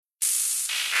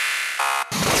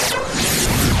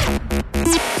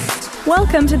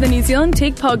Welcome to the New Zealand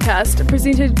Tech Podcast,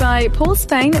 presented by Paul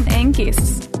Spain and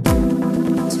guests.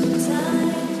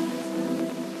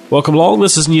 Welcome along.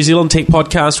 This is New Zealand Tech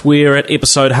Podcast. We're at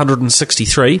episode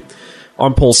 163.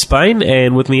 I'm Paul Spain,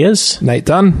 and with me is Nate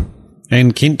Dunn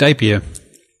and Kent Dapier.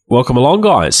 Welcome along,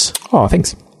 guys. Oh,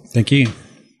 thanks. Thank you.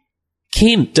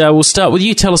 Kent, we'll start with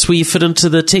you. Tell us where you fit into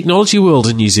the technology world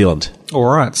in New Zealand. All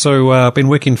right. So I've been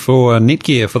working for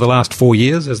Netgear for the last 4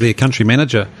 years as their country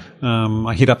manager.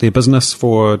 I head up their business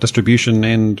for distribution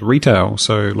and retail,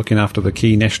 so looking after the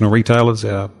key national retailers,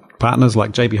 our partners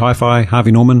like JB Hi-Fi,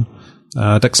 Harvey Norman,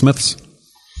 Dick Smith's.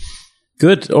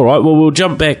 Good. All right. Well, we'll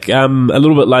jump back a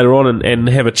little bit later on and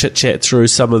have a chit-chat through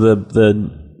some of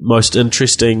the most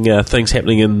interesting things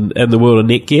happening in the world of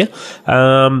Netgear.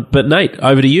 But Nate,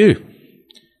 over to you.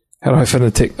 How do I fit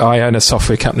into tech? I own a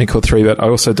software company called 3-Bit. I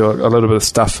also do a little bit of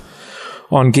stuff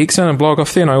on Geekzone and blog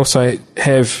off there, and I also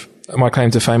have my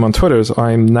claim to fame on Twitter is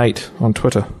I'm Nate on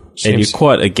Twitter. And you're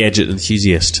quite a gadget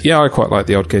enthusiast. Yeah, I quite like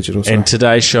the odd gadget also. And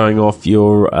today showing off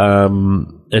your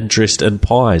interest in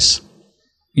pies.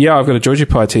 Yeah, I've got a Georgie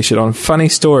Pie t-shirt on. Funny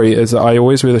story is that I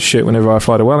always wear the shirt whenever I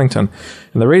fly to Wellington.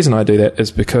 And the reason I do that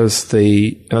is because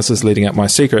and this is leading up my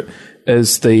secret,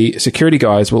 is the security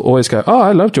guys will always go, oh,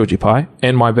 I love Georgie Pie.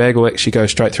 And my bag will actually go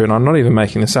straight through, and I'm not even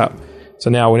making this up. So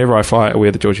now whenever I fly, I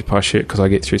wear the Georgie Pie shirt because I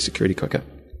get through security quicker.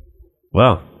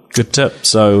 Wow, good tip.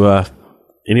 So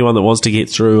anyone that wants to get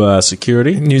through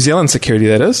security... New Zealand security,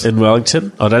 that is. In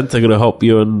Wellington. I don't think it'll help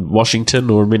you in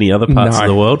Washington or many other parts of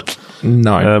the world.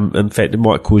 No. In fact, it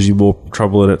might cause you more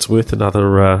trouble than it's worth in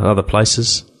other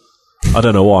places. I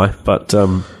don't know why, but...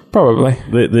 probably.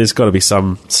 There's got to be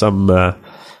some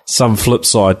flip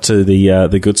side to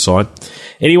the good side.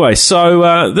 Anyway,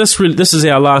 so this is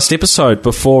our last episode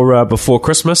before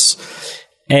Christmas.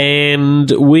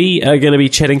 And we are going to be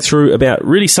chatting through about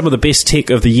really some of the best tech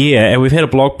of the year. And we've had a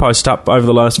blog post up over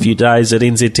the last few days at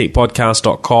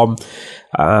nztechpodcast.com,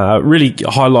 really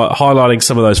highlighting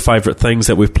some of those favourite things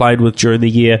that we've played with during the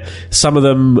year. Some of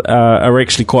them are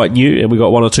actually quite new, and we've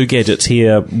got one or two gadgets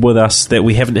here with us that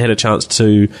we haven't had a chance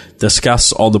to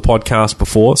discuss on the podcast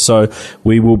before. So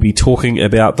we will be talking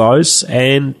about those,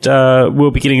 and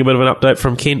we'll be getting a bit of an update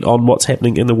from Kent on what's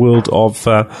happening in the world of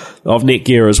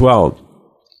Netgear as well.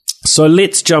 So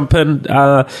let's jump in.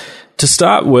 To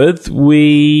start with,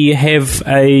 we have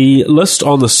a list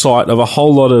on the site of a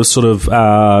whole lot of sort of,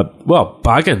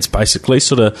 bargains, basically,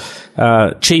 sort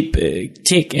of cheap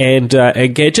tech and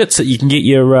gadgets that you can get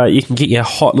your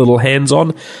hot little hands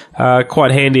on. Quite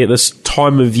handy at this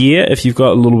time of year if you've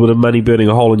got a little bit of money burning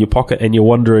a hole in your pocket and you're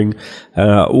wondering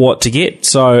what to get.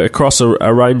 So across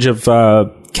a range of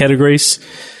categories.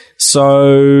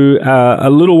 So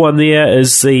a little one there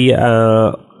is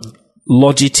the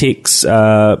Logitech's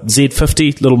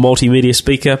Z50 little multimedia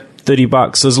speaker,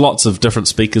 $30. There's lots of different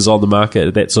speakers on the market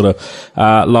at that sort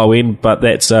of low end, but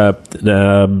that's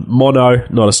mono,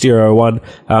 not a stereo one,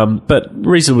 but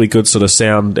reasonably good sort of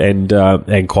sound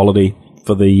and quality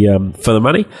for the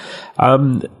money.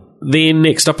 Then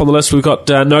next up on the list, we've got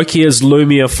Nokia's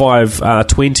Lumia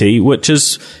 520, which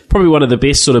is probably one of the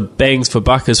best sort of bangs for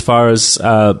buck as far as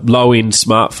low-end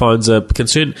smartphones are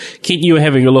concerned. Kent, you were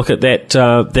having a look at that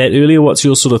earlier. What's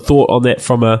your sort of thought on that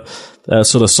from a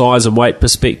sort of size and weight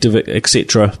perspective,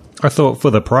 etc.? I thought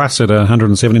for the price at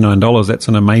 $179, that's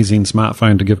an amazing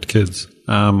smartphone to give to kids,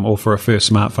 or for a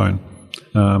first smartphone.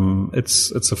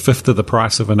 It's a fifth of the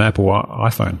price of an Apple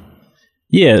iPhone.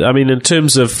 Yeah, I mean, in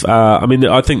terms of, I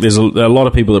think there's a lot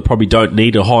of people that probably don't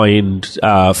need a high-end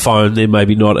phone. They're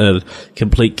maybe not a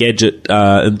complete gadget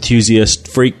enthusiast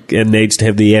freak and needs to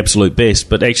have the absolute best,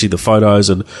 but actually the photos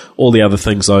and all the other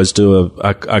things those do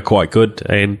are quite good.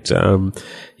 And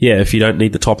if you don't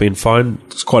need the top-end phone,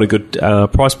 it's quite a good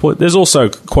price point. There's also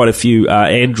quite a few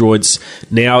Androids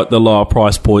now at the lower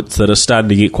price points that are starting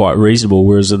to get quite reasonable,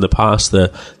 whereas in the past,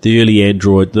 the early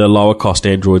Android, the lower-cost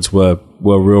Androids were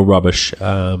real rubbish,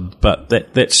 but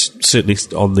that's certainly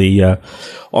on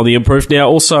the improve. Now,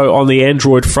 also on the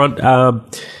Android front,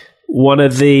 one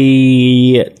of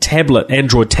the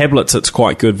Android tablets that's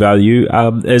quite good value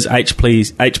is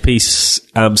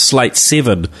HP's Slate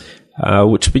 7,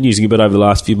 which I've been using a bit over the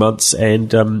last few months,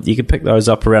 and you can pick those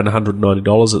up around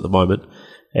 $190 at the moment.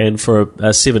 And for a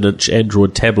 7-inch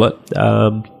Android tablet,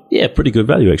 pretty good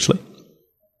value actually.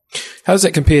 How does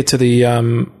that compare to the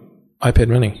iPad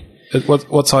Mini?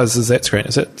 What size is that screen?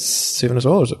 Is it 7 as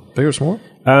well, or is it bigger or smaller?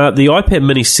 The iPad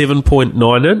Mini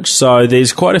 7.9 inch, so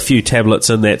there's quite a few tablets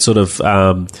in that sort of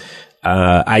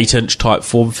 8-inch type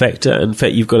form factor. In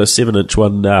fact, you've got a 7-inch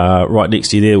one right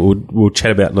next to you there. We'll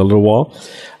chat about in a little while.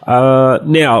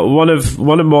 Now, one of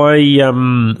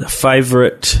my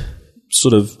favourite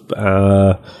sort of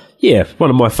one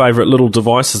of my favourite little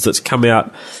devices that's come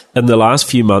out in the last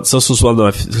few months. This was one that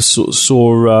I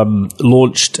saw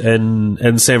launched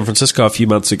in San Francisco a few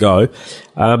months ago,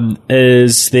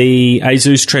 is the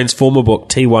Asus Transformer Book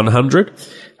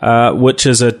T100, which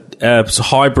is a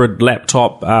hybrid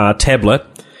laptop tablet,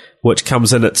 which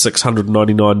comes in at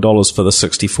 $699 for the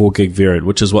 64 gig variant,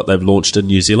 which is what they've launched in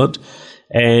New Zealand.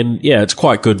 And yeah, it's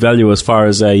quite good value as far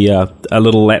as a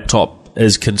little laptop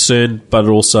is concerned, but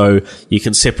also you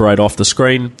can separate off the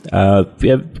screen.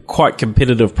 Quite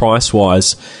competitive price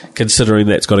wise, considering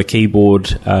that it's got a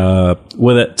keyboard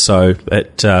with it, so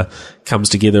it comes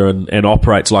together and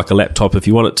operates like a laptop if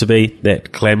you want it to be,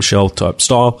 that clamshell type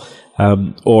style,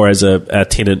 or as a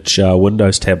 10-inch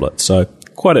Windows tablet. So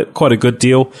quite a good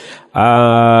deal.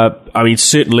 I mean,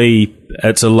 certainly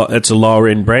it's a lower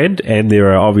end brand, and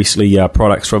there are obviously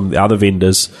products from the other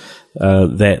vendors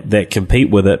that compete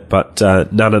with it, but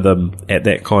none of them at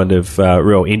that kind of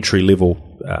real entry level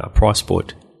price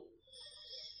point.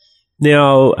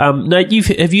 Now, Nate,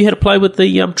 have you had a play with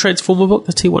the Transformer Book,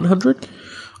 the T100?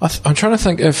 I'm trying to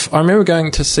think if I remember going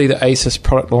to see the Asus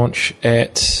product launch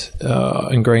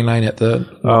in Green Lane at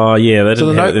the. Oh yeah, they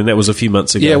didn't have it, and that was a few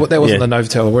months ago. Yeah, that wasn't the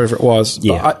Novotel or wherever it was.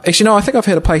 Yeah, actually, no, I think I've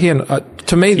had a play here. And,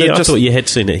 to me, I thought you had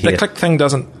seen it here. The click thing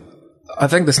doesn't. I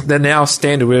think they're now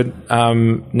standard. We're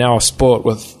now a sport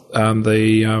with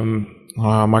the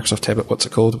Microsoft tablet. What's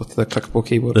it called with the clickable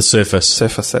keyboard? The Surface.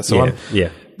 Surface. That's the one. Yeah.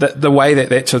 The way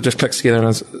that sort of just clicks together and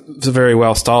is very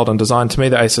well styled and designed. To me,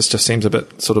 the Asus just seems a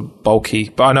bit sort of bulky.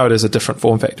 But I know it is a different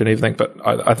form factor and everything. But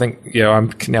I think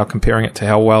I'm now comparing it to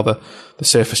how well the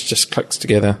Surface just clicks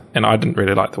together. And I didn't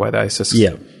really like the way the Asus.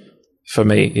 Yeah. For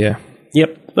me, yeah.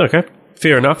 Yep. Okay.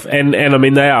 Fair enough. And I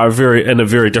mean, they are in a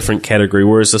very different category,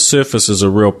 whereas the Surface is a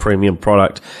real premium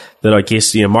product that I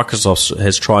guess, Microsoft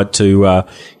has tried to,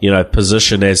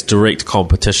 position as direct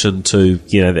competition to,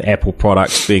 the Apple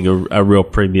products being a real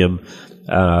premium,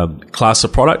 class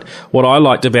of product. What I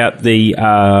liked about the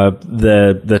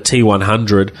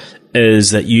T100 is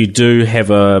that you do have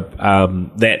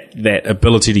that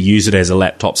ability to use it as a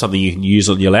laptop, something you can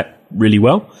use on your lap really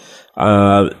well.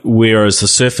 Whereas the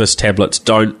Surface tablets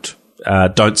don't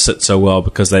sit so well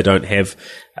because they don't have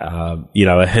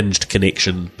a hinged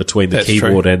connection between the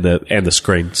keyboard and the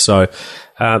screen. So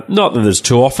not that there's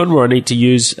too often where I need to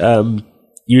use a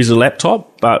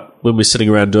laptop, but when we're sitting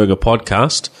around doing a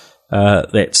podcast,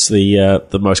 that's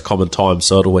the most common time.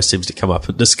 So it always seems to come up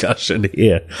in discussion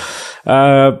here.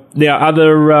 Now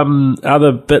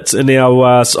other bits in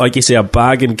our our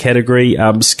bargain category.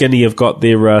 Skinny have got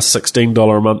their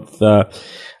 $16 a month.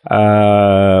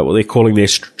 What they're calling their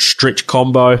stretch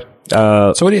combo.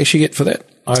 So what do you actually get for that?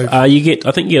 You get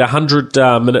 100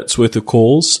 minutes worth of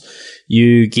calls.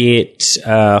 You get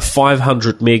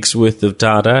 500 megs worth of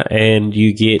data, and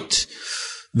you get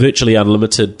virtually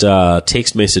unlimited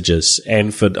text messages.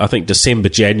 And for I think December,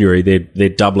 January, they're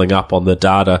doubling up on the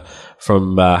data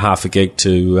from half a gig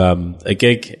to a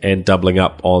gig, and doubling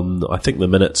up on I think the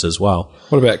minutes as well.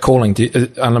 What about calling?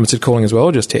 Unlimited calling as well,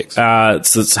 or just text?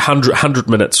 It's 100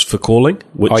 minutes for calling,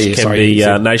 which can be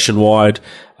nationwide,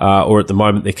 or at the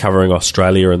moment they're covering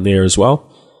Australia in there as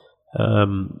well.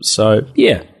 So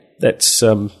yeah, that's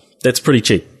pretty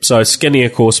cheap. So Skinny,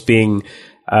 of course, being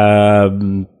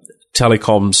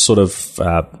Telecom's sort of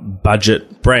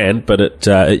budget brand, but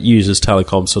it uses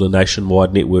Telecom's sort of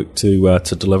nationwide network to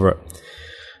deliver it.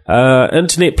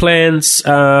 Internet plans,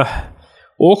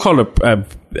 all kind of,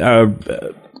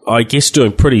 I guess,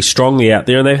 doing pretty strongly out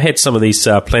there, and they've had some of these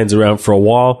plans around for a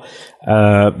while.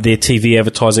 Their TV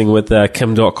advertising with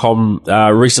Kim.com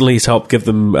recently has helped give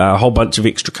them a whole bunch of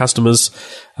extra customers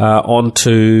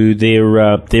onto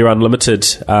their unlimited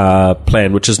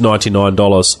plan, which is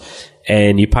 $99.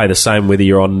 And you pay the same whether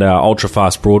you're on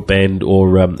ultra-fast broadband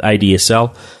or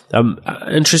ADSL.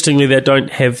 Interestingly, they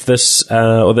don't have this,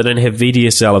 or they don't have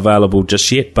VDSL available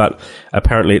just yet, but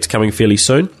apparently it's coming fairly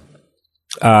soon.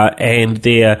 And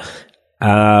their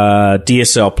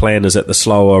DSL plan is at the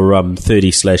slower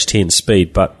 30/10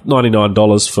 speed, but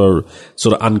 $99 for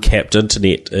sort of uncapped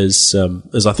internet is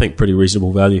I think pretty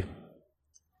reasonable value.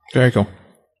 Very cool.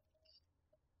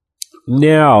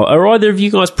 Now, are either of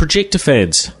you guys projector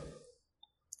fans?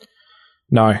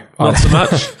 No, not so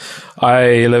much.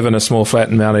 I live in a small flat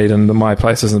in Mount Eden. My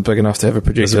place isn't big enough to have a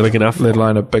projector. Is it big enough? Let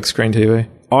alone a big screen TV.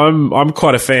 I'm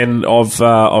quite a fan of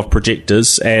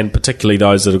projectors, and particularly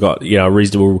those that have got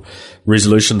reasonable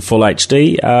resolution, full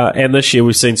HD. And this year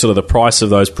we've seen sort of the price of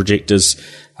those projectors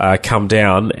come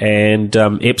down, and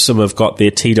Epsom have got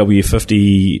their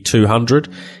TW50-200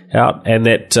 out, and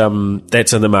that's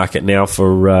in the market now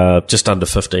for just under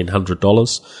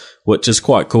 $1,500, which is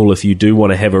quite cool if you do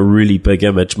want to have a really big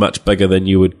image, much bigger than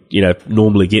you would,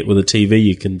 normally get with a TV.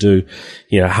 You can do,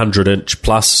 100-inch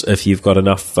plus if you've got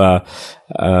enough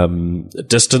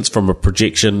distance from a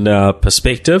projection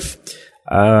perspective.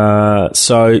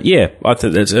 So yeah, I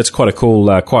think it's quite a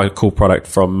cool product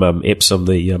from Epsom,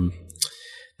 the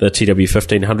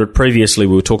TW1500. Previously,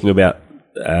 we were talking about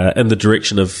in the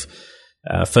direction of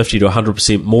 50 to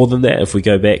 100% more than that if we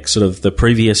go back sort of the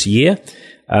previous year.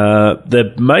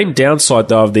 The main downside,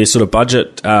 though, of their sort of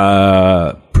budget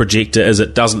projector is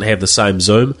it doesn't have the same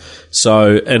zoom.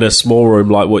 So in a small room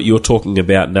like what you're talking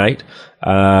about, Nate,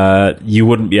 you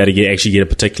wouldn't be able to actually get a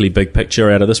particularly big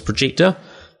picture out of this projector.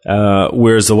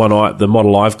 Whereas the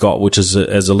model I've got, which is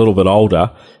a little bit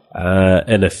older,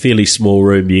 in a fairly small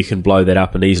room, you can blow that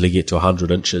up and easily get to 100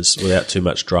 inches without too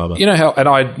much drama. You know how, and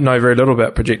I know very little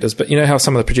about projectors, but you know how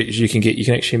some of the projectors you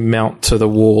can actually mount to the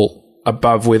wall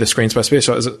above where the screen's supposed to be?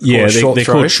 So is it called they're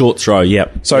called short throw,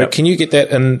 yep. So can you get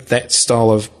that in that style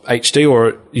of HD,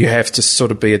 or you have to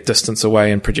sort of be a distance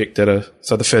away and project at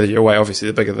so the further you're away, obviously,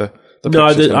 the bigger the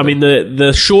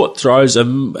the short throws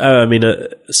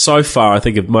so far I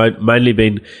think have mainly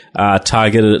been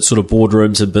targeted at sort of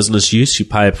boardrooms and business use. You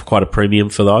pay quite a premium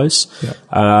for those.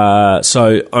 Yep.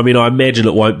 So I imagine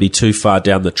it won't be too far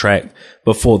down the track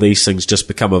before these things just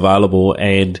become available,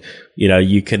 and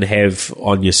you can have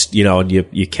on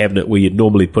your cabinet where you'd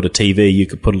normally put a TV, you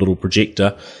could put a little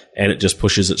projector and it just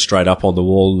pushes it straight up on the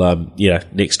wall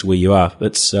next to where you are.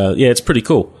 It's pretty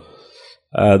cool.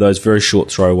 Those very short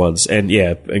throw ones, and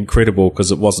incredible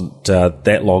because it wasn't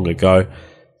that long ago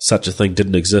such a thing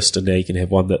didn't exist, and now you can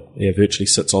have one that virtually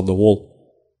sits on the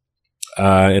wall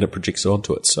and it projects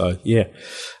onto it. So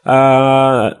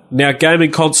now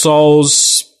gaming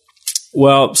consoles,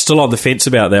 well, still on the fence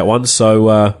about that one.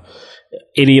 So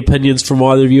any opinions from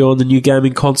either of you on the new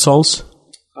gaming consoles?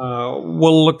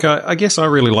 Well, look, I guess I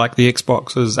really like the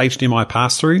Xbox's HDMI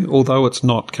pass-through, although it's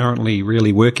not currently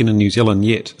really working in New Zealand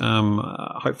yet.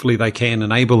 Hopefully they can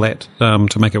enable that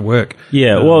to make it work.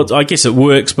 Yeah, well, I guess it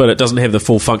works, but it doesn't have the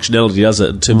full functionality, does it,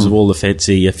 in terms of all the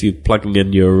fancy, if you're plugging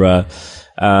in your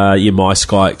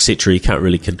MySky, etc., you can't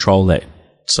really control that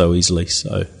so easily.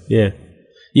 So, yeah.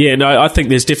 Yeah, no, I think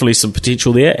there's definitely some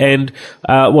potential there. And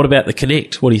what about the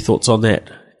Kinect? What are your thoughts on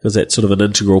that? Because that's sort of an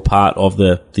integral part of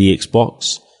the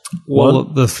Xbox. Well,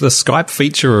 the Skype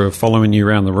feature of following you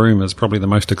around the room is probably the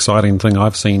most exciting thing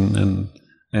I've seen.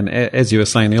 And as you were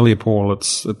saying earlier, Paul,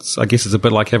 it's I guess it's a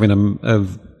bit like having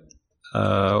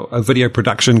a video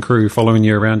production crew following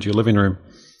you around your living room.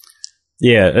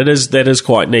 Yeah, it is. That is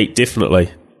quite neat,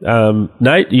 definitely.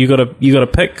 Nate, you got a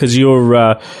pick because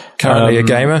you're currently a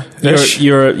gamer.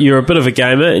 You're a bit of a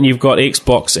gamer, and you've got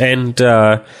Xbox and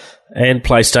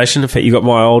PlayStation. In fact, you got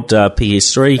my old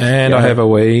PS3, and I have a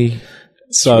Wii.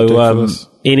 So,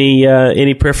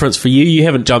 any preference for you? You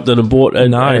haven't jumped in and bought a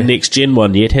next gen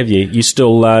one yet, have you? You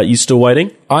still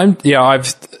waiting? I've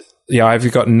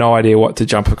got no idea what to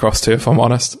jump across to, if I'm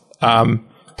honest.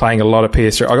 Playing a lot of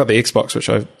PS3. I got the Xbox, which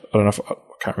I don't know if I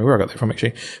can't remember where I got that from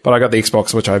actually, but I got the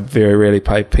Xbox, which I very rarely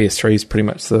play. PS3 is pretty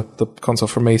much the console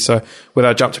for me. So whether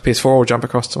I jump to PS4 or jump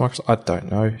across to Microsoft, I don't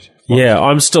know. Yeah,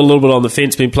 I'm still a little bit on the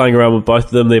fence. Been playing around with both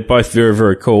of them. They're both very,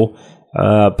 very cool.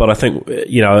 But I think,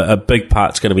 a big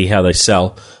part's going to be how they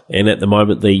sell. And at the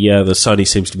moment, the Sony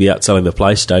seems to be outselling the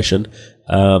PlayStation.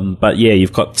 But yeah,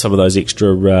 you've got some of those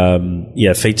extra,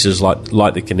 features like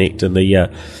the Kinect and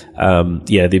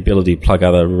the ability to plug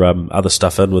other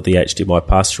stuff in with the HDMI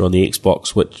pass-through on the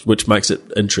Xbox, which makes it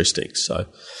interesting. So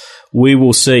we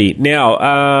will see. Now,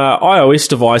 iOS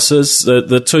devices,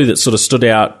 the two that sort of stood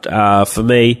out, for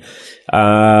me,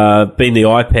 being the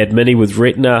iPad Mini with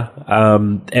Retina,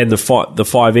 and the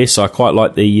 5S. I quite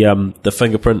like the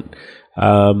fingerprint,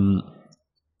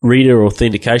 reader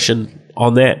authentication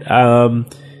on that.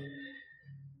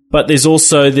 But there's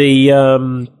also the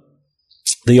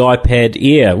iPad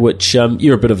Air, which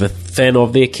you're a bit of a fan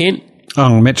of there, Kent. Oh,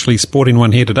 I'm actually sporting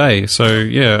one here today. So,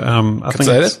 yeah, I think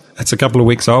it's a couple of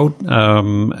weeks old.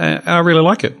 I really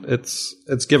like it.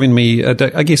 It's giving me,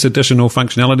 I guess, additional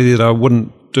functionality that I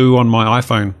wouldn't do on my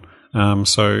iPhone.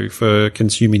 So for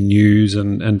consuming news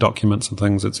and documents and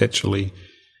things, it's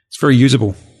very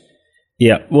usable.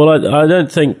 Yeah, well, I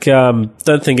don't think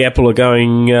Apple are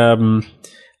going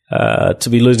to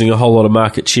be losing a whole lot of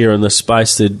market share in this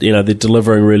space. They're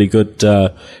delivering really good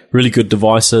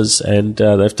devices, and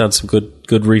they've done some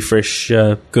good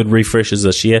refreshes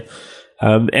this year.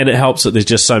 And it helps that there's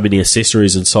just so many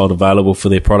accessories and so on available for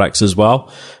their products as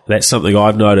well. That's something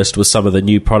I've noticed with some of the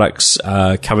new products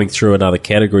coming through in other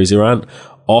categories. There aren't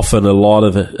often a lot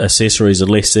of accessories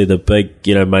unless they're the big,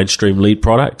 mainstream lead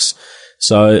products.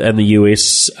 So in the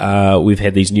US, we've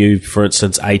had these new, for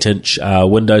instance, 8-inch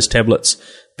Windows tablets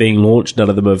being launched. None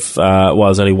of them have,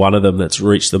 there's only one of them that's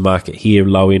reached the market here,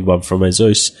 low-end one from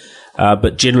Asus.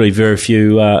 But generally very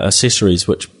few accessories,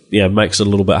 which makes it a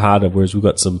little bit harder, whereas we've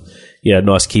got some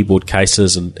nice keyboard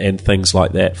cases and things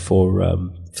like that for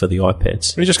the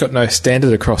iPads. We just got no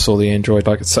standard across all the Android.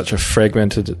 Like, it's such a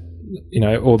fragmented,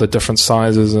 all the different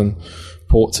sizes and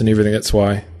ports and everything. That's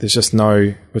why there's just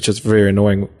no, which is very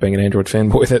annoying being an Android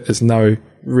fanboy, that there's no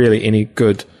really any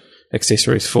good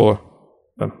accessories for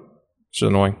them, which is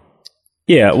annoying.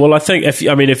 Yeah, well, I think if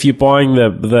you're buying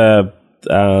the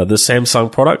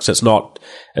Samsung products, it's not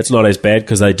as bad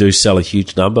because they do sell a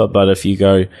huge number. But if you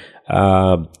go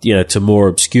to more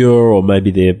obscure or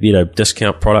maybe they're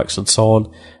discount products and so on,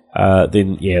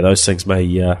 then those things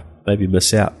maybe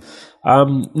miss out.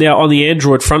 Now on the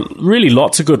Android front, really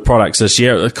lots of good products this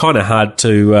year. It's kind of hard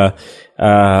to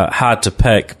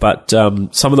pick, but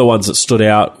some of the ones that stood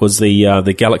out was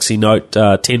the Galaxy Note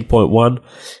 10.1.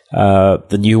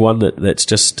 The new one that's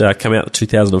just come out, the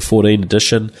 2014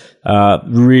 edition.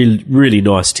 Really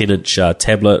nice 10-inch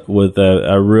tablet with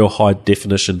a real high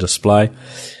definition display.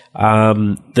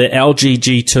 The LG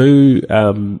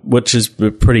G2, which is a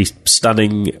pretty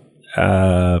stunning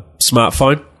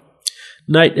smartphone.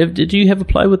 Nate, did you have a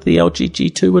play with the LG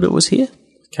G2 when it was here?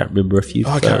 I can't remember if you.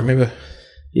 I can't remember.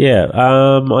 Yeah,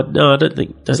 no, I don't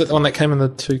think. Is it the one that came in the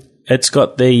two? It's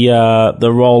got the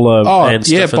roller. And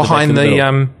stuff behind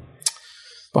the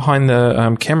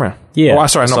camera. Yeah. Oh,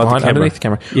 sorry, not behind, underneath the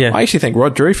camera. Yeah. I actually think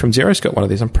Rod Drew from Zero's got one of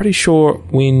these. I'm pretty sure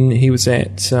when he was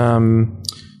at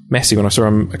Massey, when I saw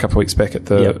him a couple of weeks back at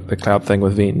the cloud thing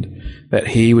with Vend, that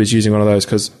he was using one of those,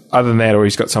 because other than that, or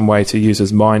he's got some way to use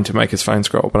his mind to make his phone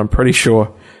scroll, but I'm pretty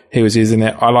sure he was using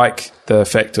that. I like the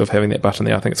fact of having that button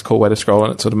there. I think it's a cool way to scroll,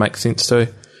 and it sort of makes sense too.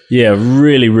 Yeah,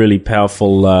 really, really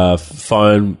powerful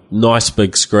phone. Nice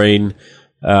big screen.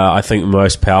 I think the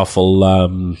most powerful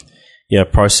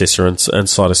processor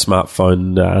inside a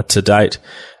smartphone to date.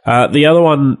 The other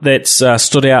one that's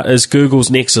stood out is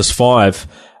Google's Nexus 5,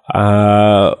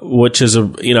 which is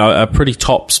a pretty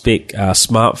top spec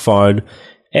smartphone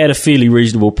at a fairly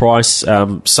reasonable price.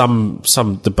 Some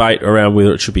debate around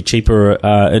whether it should be cheaper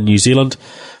in New Zealand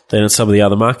than in some of the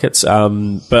other markets,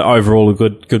 but overall a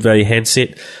good value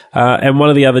handset. And one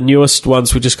of the other newest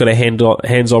ones we just got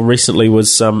hands on recently was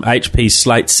HP's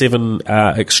Slate 7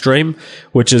 Extreme,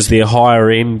 which is their higher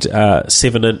end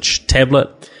 7-inch tablet.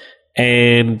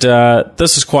 And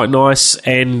this is quite nice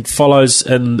and follows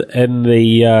in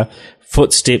the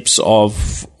footsteps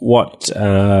of what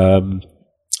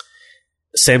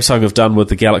Samsung have done with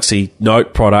the Galaxy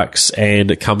Note products,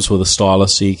 and it comes with a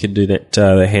stylus, so you can do that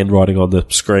the handwriting on the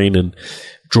screen and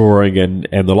drawing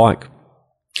and the like.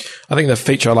 I think the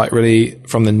feature I like really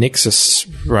from the Nexus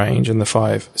range and the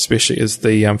 5 especially is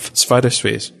the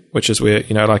photospheres, which is where,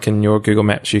 like in your Google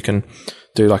Maps, you can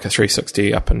do like a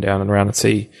 360 up and down and around and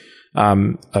see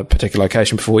a particular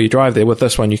location before you drive there. With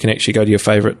this one, you can actually go to your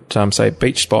favourite, say,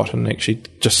 beach spot and actually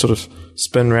just sort of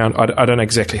spin around. I don't know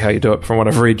exactly how you do it. From what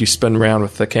I've read, you spin around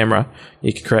with the camera.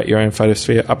 You can create your own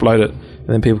photosphere, upload it, and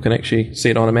then people can actually see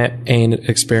it on a map and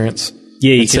experience.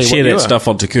 Yeah, you can share that stuff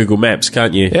onto Google Maps,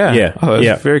 can't you?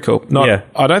 Yeah. Very cool.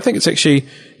 I don't think it's actually,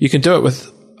 you can do it with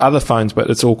other phones, but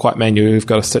it's all quite manual. You've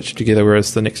got to stitch it together,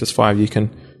 whereas the Nexus 5, you can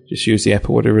just use the app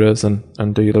or whatever it is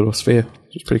and do your little sphere,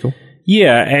 which is pretty cool.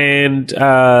 Yeah, and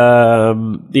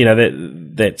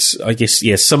that's I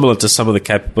guess similar to some of the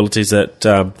capabilities that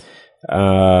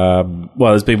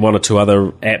there's been one or two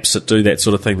other apps that do that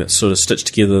sort of thing, that sort of stitch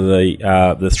together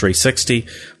the 360.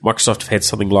 Microsoft have had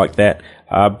something like that,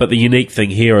 but the unique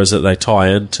thing here is that they tie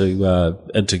into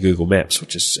Google Maps,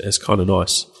 which is kind of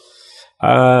nice.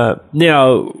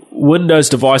 Now, Windows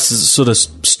devices sort of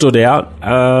stood out.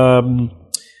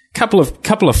 Couple of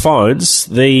phones.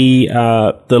 The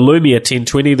Lumia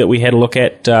 1020 that we had a look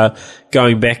at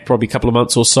going back probably a couple of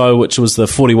months or so, which was the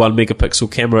 41 megapixel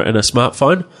camera in a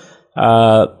smartphone.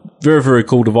 Very, very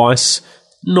cool device.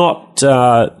 Not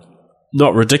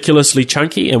ridiculously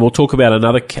chunky, and we'll talk about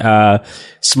another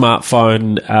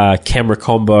smartphone camera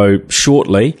combo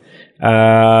shortly.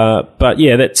 But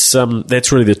yeah, that's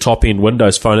really the top end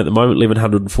Windows phone at the moment,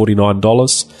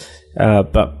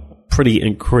 $1,149. But pretty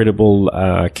incredible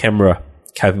camera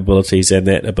capabilities and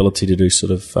that ability to do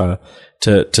sort of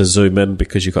to zoom in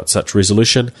because you've got such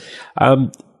resolution.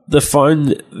 The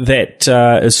phone that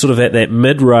is sort of at that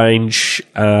mid-range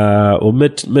or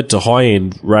mid to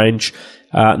high-end range,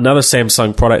 another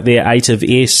Samsung product there,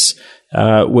 ATIV-S,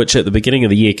 which at the beginning of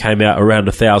the year came out around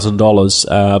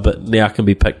 $1,000, but now can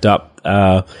be picked up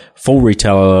full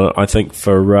retailer, I think,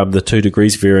 for the 2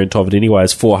 degrees variant of it anyway,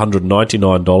 is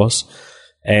 $499.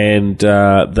 And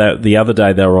the other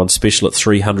day they were on special at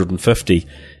 $350.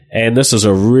 And this is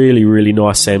a really, really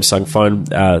nice Samsung phone.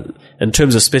 In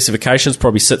terms of specifications,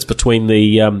 probably sits between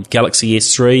the Galaxy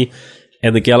S3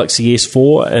 and the Galaxy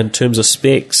S4 in terms of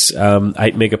specs,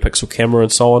 8-megapixel camera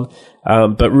and so on.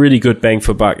 But really good bang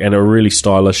for buck and a really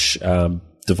stylish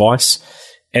device.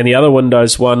 And the other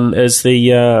Windows one is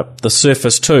the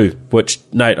Surface 2, which,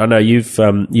 Nate, I know you've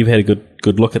had a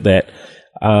good look at that.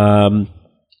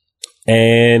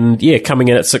 And yeah, coming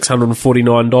in at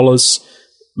 $649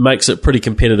 makes it pretty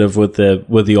competitive with the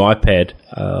iPad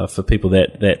for people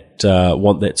that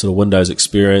want that sort of Windows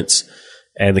experience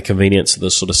and the convenience of the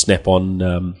sort of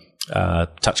snap-on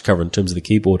touch cover in terms of the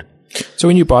keyboard. So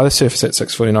when you buy the Surface at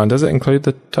 $649, does it include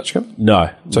the touch cover? No.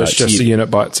 So it's just the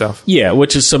unit by itself? Yeah,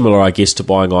 which is similar, I guess, to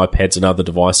buying iPads and other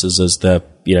devices, as the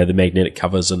magnetic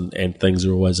covers and things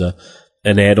are always an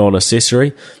add-on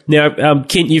accessory. Now,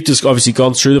 Kent, you've just obviously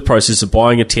gone through the process of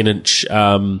buying a 10-inch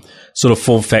sort of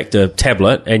form factor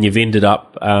tablet, and you've ended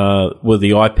up with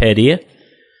the iPad Air.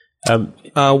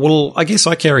 Well, I guess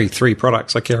I carry 3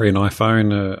 products. I carry an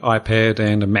iPhone, an iPad,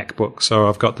 and a MacBook. So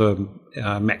I've got the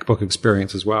MacBook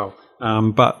experience as well.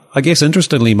 But I guess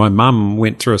interestingly, my mum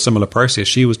went through a similar process.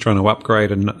 She was trying to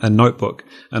upgrade a notebook,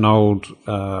 an old,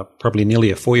 probably nearly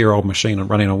a 4-year-old machine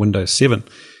running on Windows 7.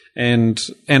 And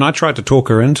I tried to talk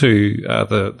her into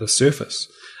the Surface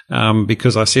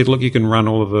because I said, look, you can run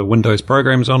all of the Windows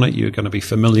programs on it. You're going to be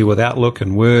familiar with Outlook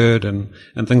and Word and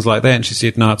things like that. And she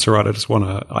said, no, it's all right. I just want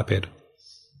an iPad.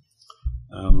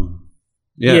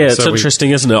 It's interesting,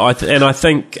 isn't it? I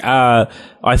think the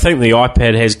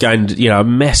iPad has gained a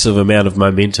massive amount of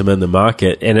momentum in the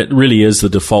market, and it really is the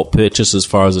default purchase as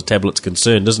far as a tablet's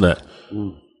concerned, isn't it?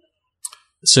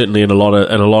 Certainly in a lot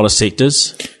of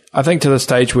sectors. I think to the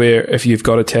stage where if you've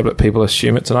got a tablet, people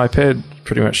assume it's an iPad,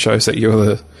 pretty much shows that you're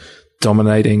the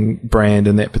dominating brand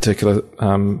in that particular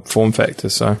form factor.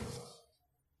 So.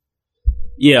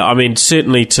 Yeah, I mean,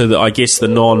 certainly to the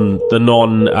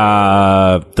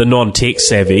non-tech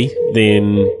savvy,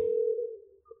 then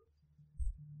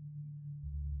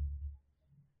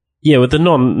with the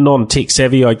non-tech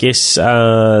savvy, I guess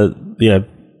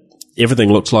everything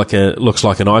looks like an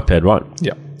iPad, right?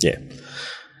 Yeah.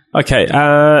 Okay.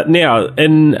 Now,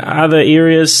 in other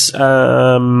areas,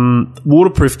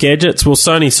 waterproof gadgets. Well,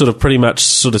 Sony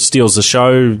sort of steals the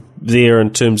show there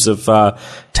in terms of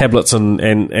tablets and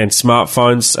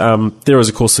smartphones. There is,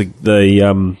 of course,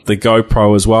 the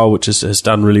GoPro as well, which has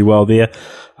done really well there.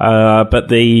 But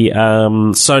the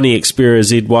Sony Xperia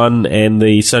Z1 and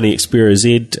the Sony Xperia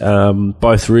Z,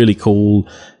 both really cool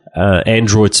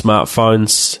Android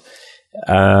smartphones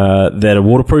that are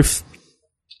waterproof.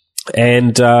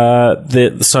 And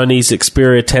the Sony's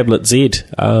Xperia Tablet Z,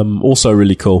 also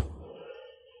really cool.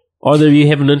 Either of you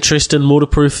have an interest in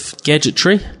waterproof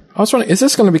gadgetry? I was wondering, is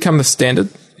this going to become the standard,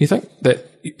 you think? That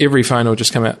every phone will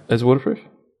just come out as waterproof?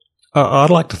 I'd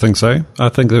like to think so. I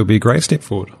think it would be a great step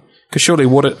forward. Because surely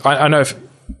water... I know if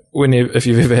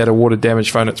you've ever had a water-damaged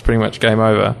phone, it's pretty much game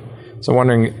over. So I'm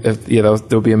wondering if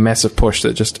there'll be a massive push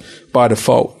that just, by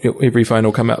default, every phone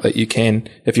will come out that you can,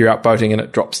 if you're out boating and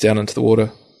it drops down into the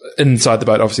water... inside the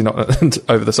boat, obviously not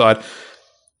over the side,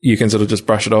 you can sort of just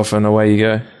brush it off and away you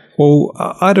go. Well,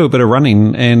 I do a bit of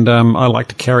running, and I like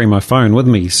to carry my phone with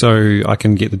me so I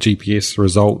can get the GPS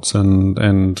results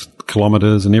and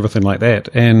kilometres and everything like that.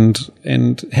 And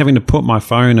having to put my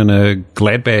phone in a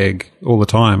Glad bag all the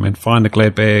time and find a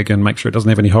Glad bag and make sure it doesn't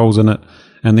have any holes in it.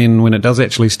 And then when it does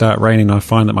actually start raining, I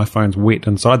find that my phone's wet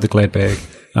inside the Glad bag.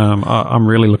 I'm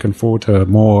really looking forward to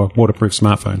more waterproof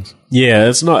smartphones. Yeah,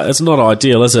 it's not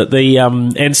ideal, is it? The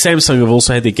and Samsung have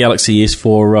also had the Galaxy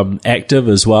S4 Active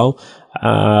as well,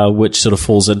 which sort of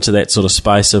falls into that sort of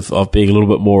space of being a little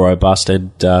bit more robust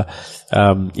and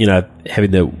having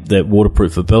that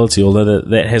waterproof ability. Although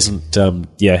that hasn't,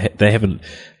 they haven't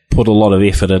put a lot of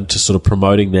effort into sort of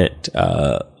promoting that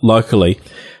locally.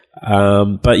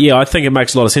 But yeah, I think it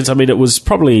makes a lot of sense. I mean, it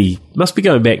must be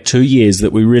going back 2 years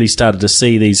that we really started to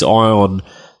see these ion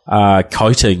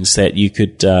coatings that you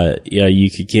could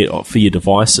get for your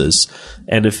devices.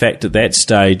 And in fact, at that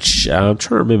stage, I'm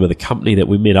trying to remember the company that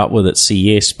we met up with at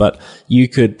CES, but you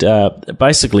could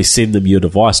basically send them your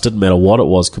device. Didn't matter what it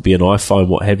was, could be an iPhone,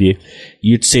 what have you.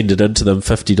 You'd send it into them.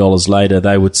 $50 later,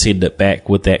 they would send it back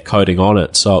with that coating on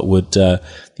it, so it would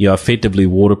effectively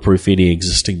waterproof any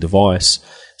existing device.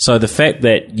 So the fact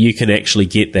that you can actually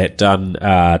get that done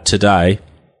today,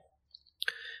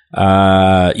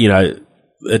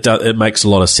 it makes a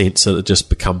lot of sense that it just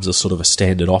becomes a sort of a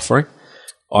standard offering.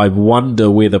 I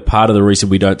wonder whether part of the reason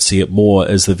we don't see it more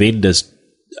is the vendors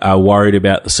are worried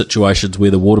about the situations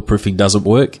where the waterproofing doesn't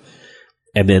work,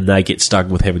 and then they get stung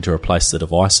with having to replace the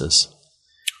devices.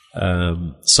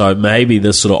 So maybe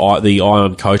this sort of the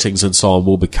ion coatings and so on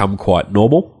will become quite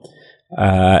normal,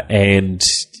 and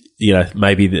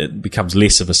maybe that becomes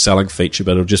less of a selling feature,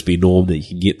 but it'll just be norm that you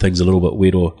can get things a little bit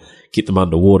wet or get them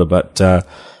underwater. But the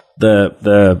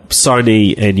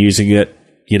Sony and using it,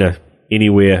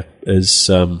 anywhere is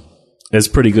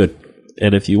pretty good.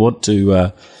 And if you want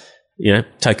to,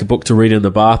 take a book to read in the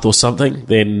bath or something,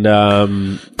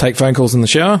 then take phone calls in the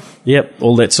shower. Yep,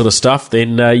 all that sort of stuff.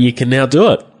 Then you can now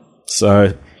do it.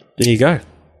 So there you go.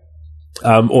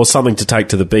 Or something to take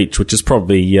to the beach, which is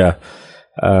probably you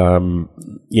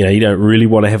don't really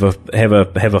want to have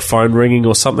a phone ringing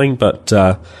or something, but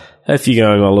if you're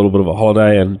going on a little bit of a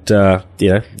holiday and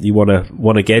you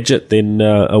want a gadget, then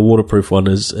a waterproof one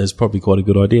is probably quite a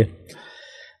good idea.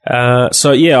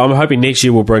 So I'm hoping next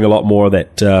year we'll bring a lot more of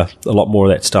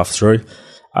that stuff through.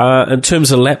 In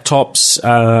terms of laptops,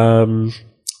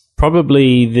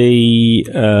 probably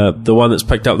the one that's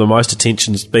picked up the most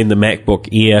attention has been the MacBook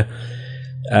Air.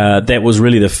 That was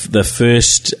really the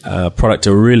first product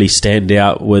to really stand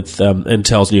out with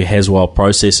Intel's new Haswell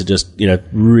processor. Just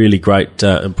really great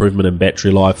improvement in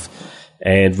battery life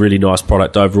and really nice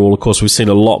product overall. Of course, we've seen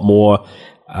a lot more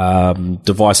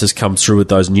devices come through with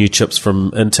those new chips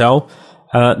from Intel.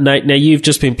 Nate, now you've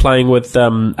just been playing with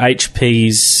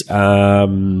HP's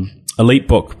EliteBook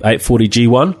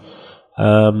 840G1,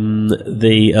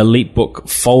 the EliteBook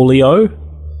Folio.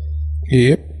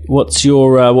 Yep. What's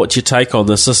your take on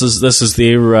this? This is their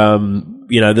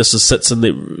sits in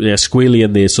the squarely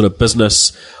in their sort of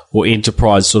business or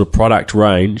enterprise sort of product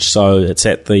range. So it's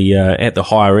at the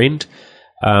higher end.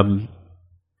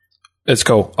 It's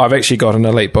cool. I've actually got an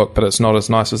EliteBook, but it's not as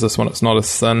nice as this one. It's not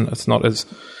as thin. It's not as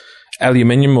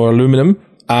aluminium or aluminum.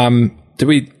 Did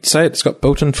we say it's got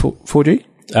built-in 4G?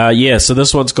 Yeah. So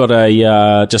this one's got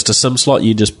just a SIM slot.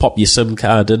 You just pop your SIM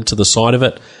card into the side of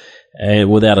it.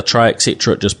 And without a tray,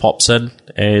 etc., it just pops in,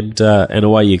 and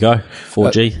away you go.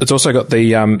 4G. It's also got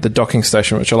the docking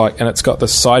station, which I like, and it's got the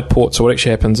side port. So what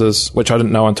actually happens is, which I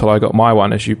didn't know until I got my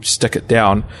one, is you stick it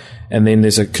down, and then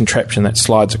there's a contraption that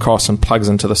slides across and plugs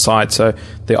into the side. So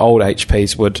the old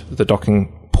HPs the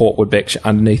docking port would be actually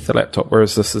underneath the laptop,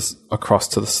 whereas this is across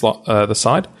to the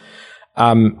side.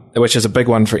 Which is a big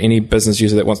one for any business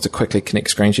user that wants to quickly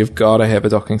connect screens. You've got to have a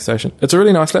docking station. It's a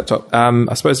really nice laptop.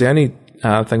 I suppose the only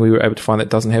thing we were able to find that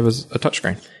doesn't have is a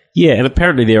touchscreen. Yeah, and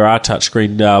apparently there are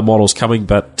touchscreen models coming,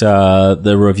 but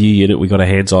the review unit we got our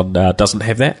hands on doesn't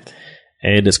have that.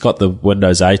 And it's got the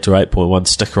Windows 8 or 8.1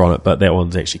 sticker on it, but that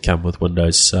one's actually come with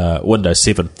Windows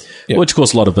 7, yep. Which of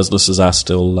course a lot of businesses are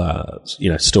still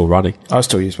running. I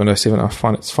still use Windows 7. I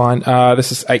find it's fine.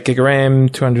 This is 8 gig of RAM,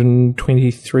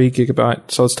 223 gigabyte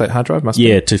solid state hard drive. Must be.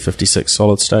 256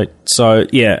 solid state. So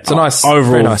it's a nice,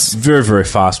 overall, very nice, very very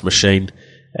fast machine.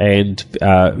 And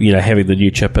having the new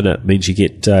chip in it means you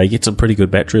get some pretty good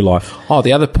battery life. Oh,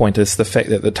 the other point is the fact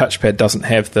that the touchpad doesn't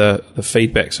have the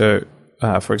feedback. So,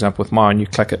 for example, with mine, you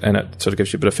click it and it sort of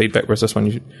gives you a bit of feedback, whereas this one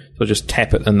you sort of just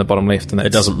tap it in the bottom left, and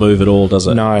it doesn't move at all, does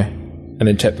it? No, and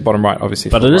then tap the bottom right,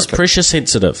 obviously. But it is pressure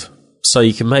sensitive, so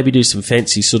you can maybe do some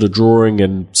fancy sort of drawing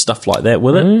and stuff like that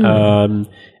with it.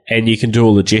 And you can do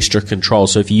all the gesture control.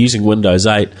 So if you're using Windows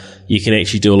 8, you can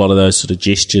actually do a lot of those sort of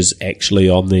gestures actually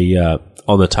on the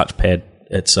touchpad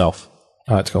itself.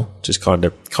 Oh, that's cool. Just kind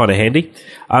of handy.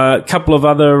 A couple of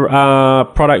other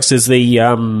products is the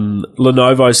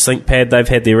Lenovo's ThinkPad. They've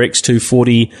had their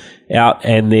X240 out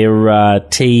and their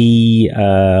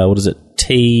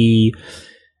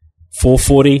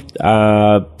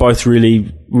T440. Both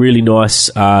really, really nice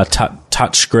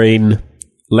touchscreen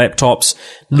laptops.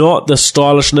 Not the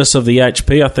stylishness of the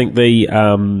HP. I think the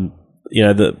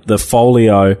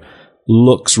Folio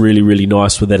looks really, really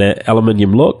nice with that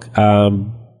aluminium look.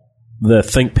 The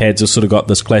ThinkPads have sort of got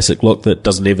this classic look that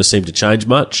doesn't ever seem to change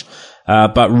much,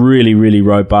 but really, really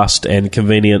robust and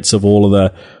convenience of all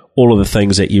of the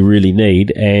things that you really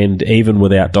need. And even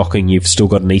without docking, you've still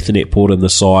got an Ethernet port in the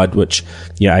side, which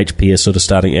HP is sort of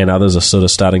starting, and others are sort of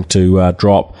starting to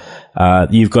drop.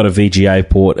 You've got a VGA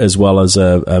port as well as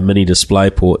a mini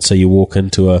display port, so you walk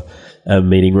into a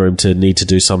meeting room to need to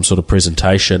do some sort of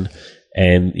presentation.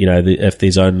 And if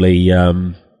there's only a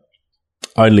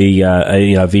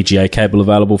VGA cable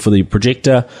available for the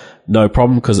projector, no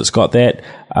problem because it's got that.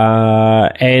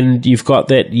 And you've got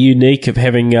that unique of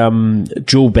having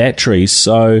dual batteries.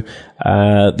 So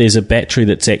there's a battery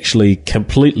that's actually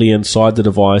completely inside the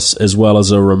device as well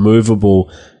as a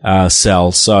removable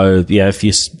cell. So, yeah, if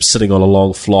you're sitting on a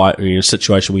long flight or you're in a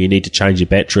situation where you need to change your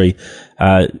battery,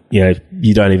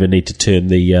 you don't even need to turn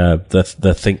the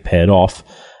ThinkPad off.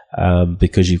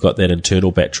 Because you've got that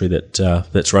internal battery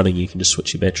that's running, you can just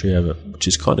switch your battery over, which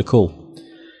is kind of cool.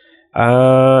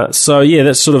 So yeah,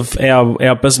 that's sort of our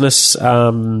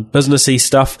businessy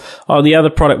stuff. Oh, and the other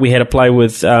product we had to play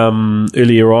with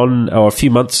earlier on, or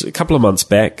a couple of months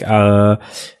back,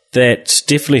 that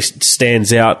definitely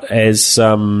stands out as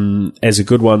a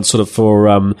good one, sort of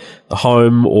for the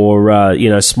home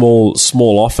or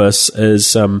small office, is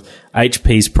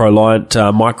HP's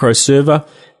ProLiant micro server.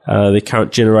 The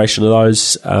current generation of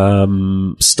those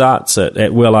starts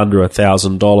at well under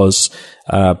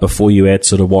 $1,000 before you add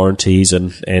sort of warranties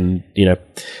and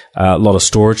a lot of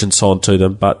storage and so on to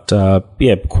them. But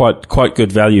quite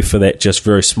good value for that just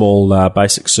very small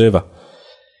basic server.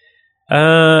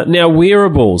 Now,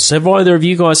 wearables. Have either of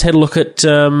you guys had a look at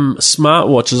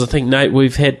smartwatches? I think, Nate,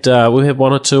 we've had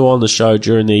one or two on the show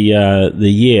during the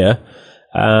year.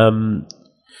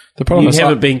 The problem you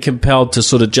haven't been compelled to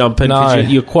sort of jump in because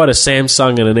you're quite a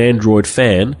Samsung and an Android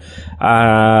fan,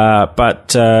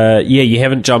 but you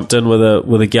haven't jumped in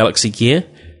with a Galaxy Gear.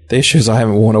 The issue is I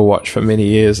haven't worn a watch for many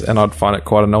years, and I'd find it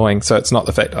quite annoying. So it's not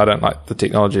the fact I don't like the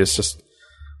technology; it's just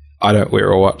I don't wear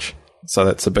a watch, so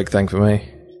that's a big thing for me.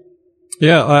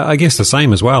 Yeah, I guess the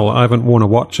same as well. I haven't worn a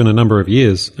watch in a number of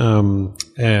years, and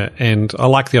I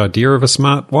like the idea of a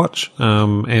smart watch.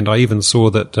 And I even saw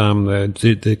that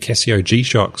the Casio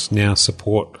G-Shocks now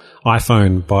support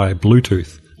iPhone by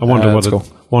Bluetooth. I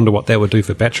wonder what that would do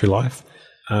for battery life.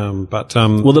 Well,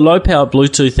 the low power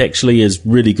Bluetooth actually is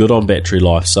really good on battery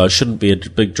life, so it shouldn't be a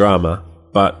big drama.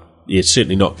 But it's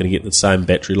certainly not going to get the same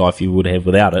battery life you would have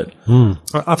without it.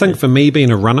 I think for me,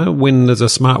 being a runner, when there's a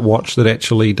smart watch that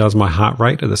actually does my heart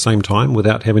rate at the same time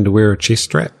without having to wear a chest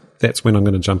strap, that's when I'm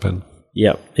going to jump in.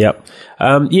 Yep.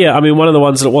 I mean, one of the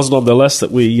ones that wasn't on the list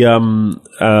that we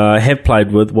have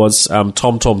played with was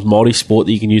TomTom's Multisport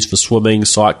that you can use for swimming,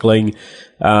 cycling,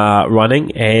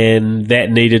 running, and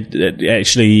that needed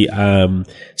actually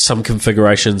some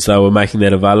configurations. They were making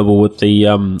that available with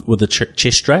the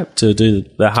chest strap to do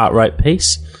the heart rate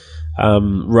piece,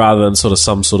 rather than sort of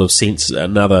some sort of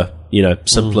another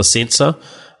simpler sensor.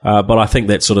 But I think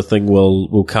that sort of thing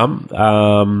will come.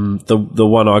 The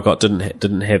one I got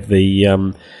didn't have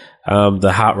the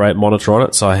heart rate monitor on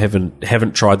it, so I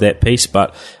haven't tried that piece.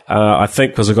 But I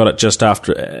think because I got it just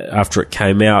after it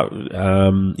came out,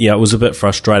 it was a bit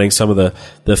frustrating. Some of the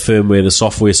firmware, the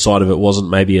software side of it wasn't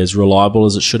maybe as reliable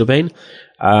as it should have been.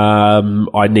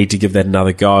 I need to give that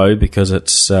another go because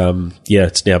it's now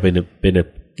been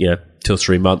 2 or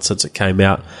 3 months since it came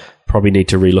out. Probably need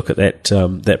to relook at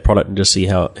that product and just see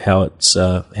how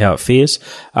it fares.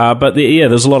 But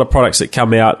there's a lot of products that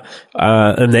come out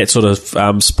in that sort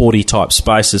of sporty type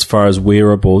space as far as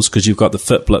wearables, because you've got the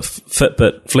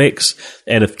Fitbit Flex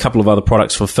and a couple of other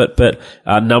products from Fitbit,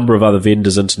 a number of other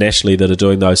vendors internationally that are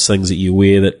doing those things that you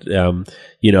wear that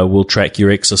will track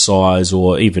your exercise,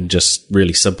 or even just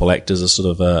really simple act as a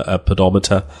sort of a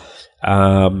pedometer.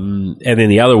 And then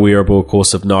the other wearable, of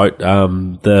course, of note,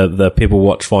 the Pebble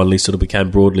Watch finally sort of became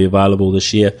broadly available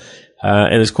this year,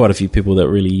 and there's quite a few people that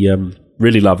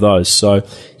really love those. So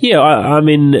I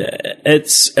mean,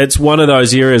 it's one of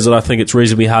those areas that I think it's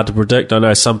reasonably hard to predict. I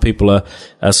know some people are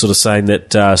sort of saying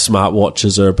that smart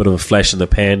watches are a bit of a flash in the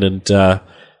pan, and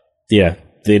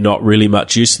they're not really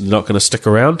much use and they're not going to stick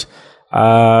around.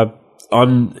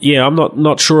 I'm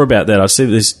not sure about that. I see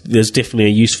there's definitely a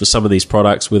use for some of these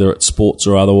products, whether it's sports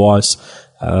or otherwise.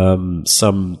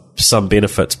 Some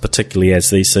benefits, particularly as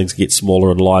these things get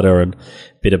smaller and lighter and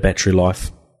better battery life.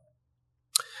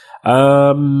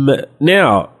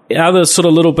 Now, other sort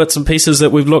of little bits and pieces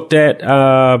that we've looked at.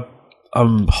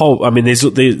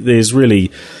 There's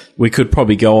really. We could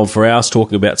probably go on for hours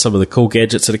talking about some of the cool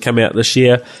gadgets that have come out this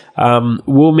year.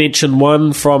 We'll mention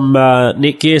one from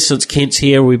Netgear. Since Kent's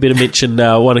here, we better mention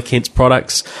one of Kent's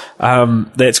products.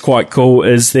 That's quite cool.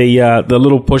 Is the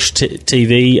little push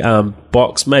TV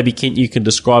box? Maybe Kent, you can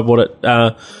describe what it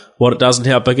does and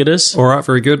how big it is. All right,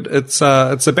 very good. It's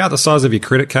about the size of your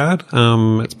credit card.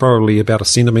 It's probably about a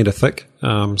centimetre thick.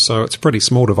 So it's a pretty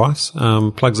small device.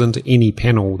 Plugs into any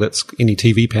panel any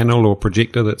TV panel or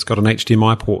projector that's got an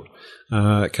HDMI port.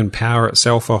 It can power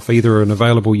itself off either an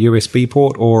available USB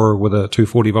port or with a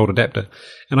 240 volt adapter.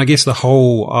 And I guess the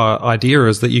whole idea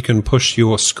is that you can push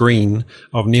your screen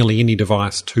of nearly any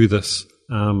device to this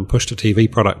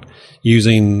push-to-TV product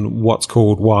using what's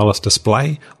called wireless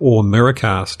display or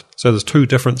mirrorcast. So there's 2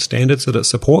 different standards that it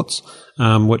supports,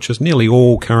 which is nearly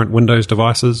all current Windows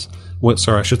devices. Windows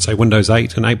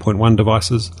 8 and 8.1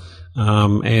 devices.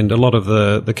 And a lot of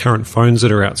the current phones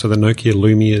that are out, so the Nokia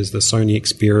Lumias, the Sony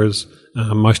Xperias,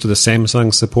 most of the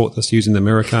Samsungs support this using the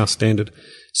mirrorcast standard.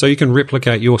 So you can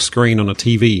replicate your screen on a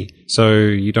TV. So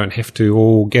you don't have to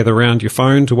all gather around your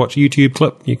phone to watch a YouTube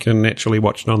clip. You can actually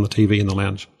watch it on the TV in the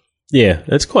lounge. Yeah,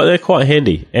 they're quite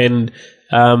handy. And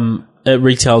it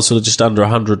retails sort of just under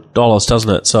 $100, doesn't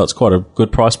it? So it's quite a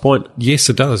good price point. Yes,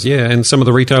 it does, yeah. And some of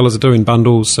the retailers are doing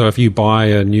bundles. So if you buy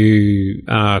a new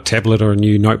tablet or a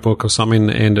new notebook or something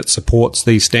and it supports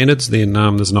these standards, then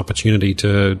there's an opportunity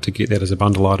to get that as a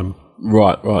bundle item.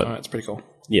 Right. Oh, that's pretty cool.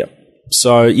 Yeah.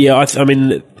 So, yeah, I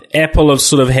mean, Apple have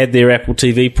sort of had their Apple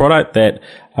TV product that,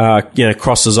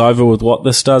 crosses over with what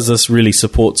this does. This really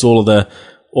supports all of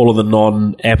the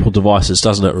non-Apple devices,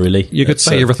 doesn't it, really? You could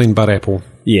say everything but Apple.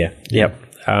 Yeah, yep.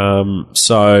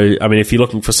 So, I mean, if you're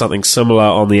looking for something similar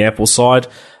on the Apple side,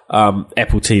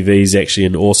 Apple TV is actually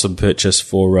an awesome purchase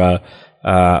for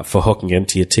hooking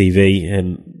into your TV.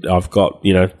 And I've got,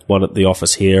 one at the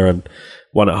office here and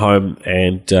one at home,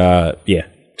 and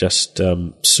just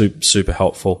super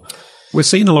helpful. We're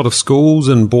seeing a lot of schools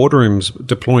and boardrooms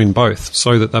deploying both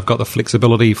so that they've got the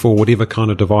flexibility for whatever kind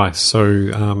of device.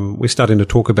 So we're starting to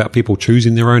talk about people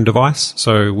choosing their own device.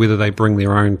 So whether they bring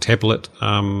their own tablet,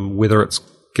 whether it's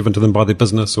given to them by their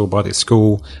business or by their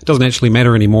school, it doesn't actually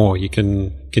matter anymore. You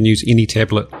can use any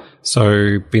tablet.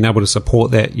 So being able to support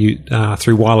that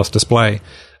through wireless display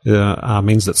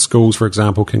means that schools, for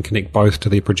example, can connect both to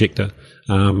their projector,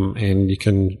 and you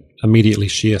can immediately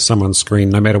share someone's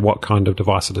screen no matter what kind of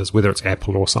device it is, whether it's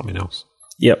Apple or something else.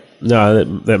 Yep. No,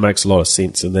 that makes a lot of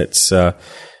sense, and that's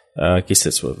I guess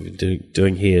that's what we're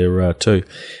doing here too.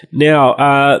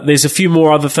 Now, there's a few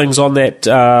more other things on that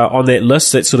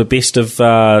list, that sort of best of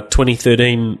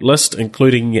 2013 list,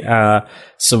 including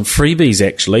some freebies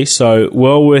actually. So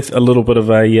well worth a little bit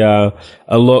of a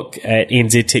look at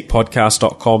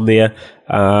nztechpodcast.com there.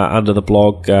 Under the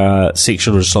blog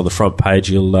section, or just on the front page,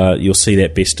 you'll see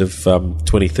that best of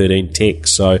 2013 tech.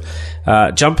 So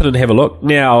jump in and have a look.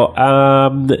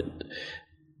 Now,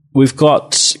 we've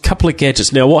got a couple of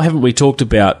gadgets. Now, what haven't we talked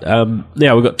about?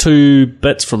 Now, we've got 2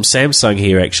 bits from Samsung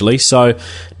here, actually. So,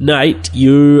 Nate,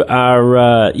 you're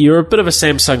a bit of a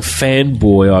Samsung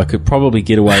fanboy, I could probably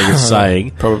get away with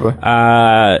saying. Probably.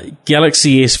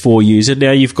 Galaxy S4 user.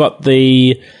 Now, you've got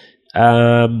the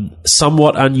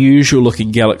somewhat unusual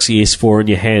looking Galaxy S4 in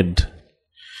your hand.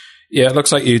 Yeah, it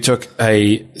looks like you took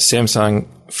a Samsung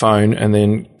phone and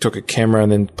then took a camera and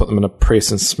then put them in a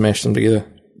press and smashed them together.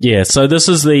 Yeah, so this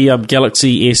is the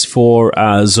Galaxy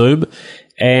S4 Zoom,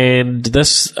 and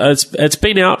this it's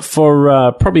been out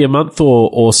for probably a month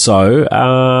or so.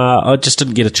 I just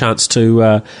didn't get a chance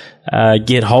to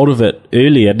get hold of it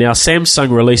earlier. Now,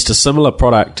 Samsung released a similar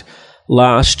product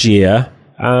last year,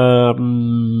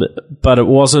 but it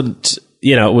wasn't,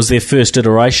 it was their first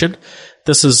iteration.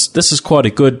 This is quite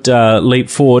a good leap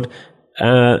forward.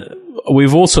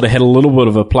 We've all sort of had a little bit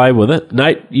of a play with it.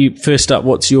 Nate, you first up.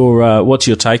 What's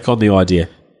your take on the idea?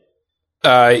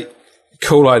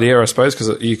 Cool idea, I suppose,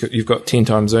 because you've got 10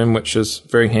 times zoom, which is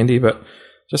very handy. But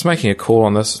just making a call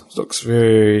on this looks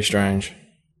very strange.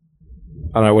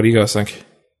 I don't know. What do you guys think?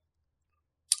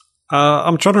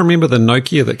 I'm trying to remember the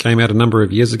Nokia that came out a number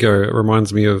of years ago. It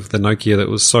reminds me of the Nokia that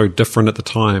was so different at the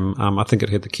time. I think it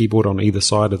had the keyboard on either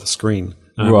side of the screen.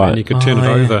 Right. And you could turn it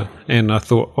over. And I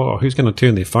thought, who's going to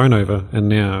turn their phone over? And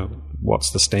now,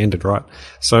 what's the standard, right?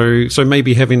 So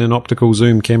maybe having an optical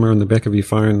zoom camera in the back of your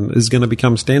phone is going to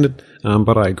become standard.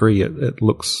 But I agree, it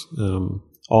looks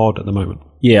odd at the moment.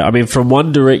 Yeah, I mean, from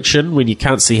one direction, when you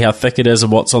can't see how thick it is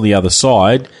and what's on the other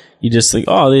side, you just think,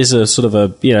 there's a sort of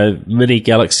a mini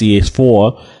Galaxy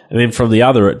S4, and then from the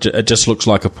other, it just looks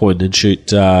like a point and shoot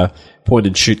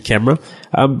camera.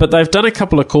 But they've done a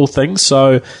couple of cool things.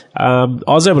 So I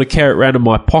was able to carry it around in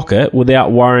my pocket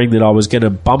without worrying that I was going to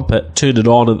bump it, turn it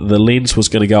on, and the lens was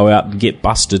going to go out and get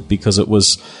busted because it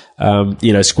was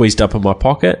squeezed up in my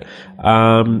pocket.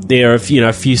 There are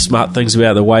a few smart things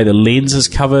about the way the lens is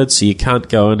covered, so you can't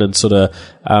go in and sort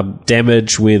of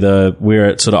damage where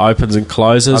it sort of opens and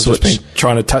closes. I've just been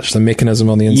trying to touch the mechanism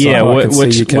on the inside. Yeah,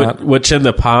 which in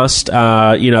the past,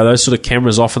 those sort of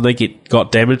cameras often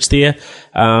got damaged there.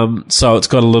 So it's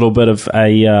got a little bit of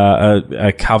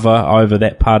a cover over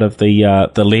that part of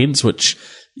the lens, which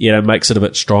makes it a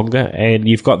bit stronger, and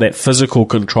you've got that physical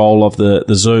control of the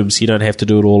zoom, so you don't have to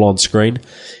do it all on screen.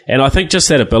 And I think just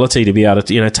that ability to be able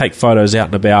to, take photos out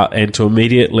and about and to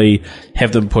immediately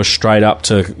have them push straight up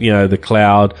to, the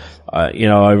cloud,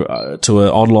 to an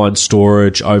online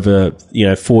storage over,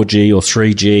 4G or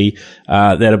 3G,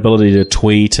 that ability to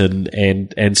tweet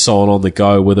and so on the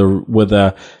go with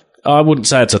a I wouldn't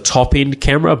say it's a top end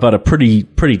camera, but a pretty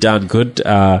darn good,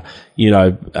 camera,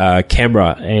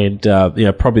 and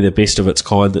probably the best of its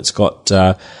kind. That's got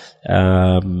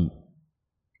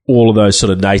all of those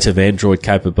sort of native Android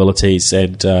capabilities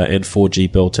and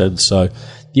 4G built in. So,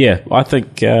 yeah, I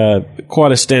think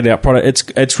quite a standout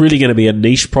product. It's really going to be a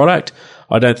niche product.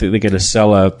 I don't think they're going to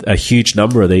sell a huge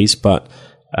number of these, but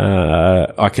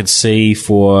I can see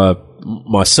for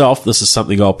myself, this is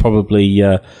something I'll probably.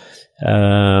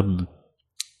 I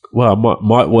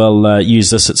might use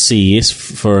this at CES,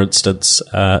 for instance.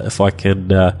 If I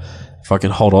can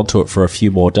hold on to it for a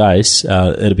few more days,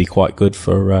 it'll be quite good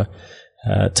for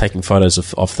taking photos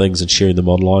of things and sharing them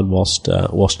online whilst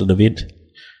an event.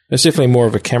 It's definitely more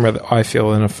of a camera that I feel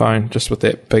than a phone, just with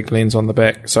that big lens on the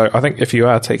back. So I think if you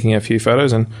are taking a few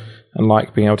photos and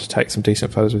like being able to take some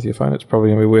decent photos with your phone, it's probably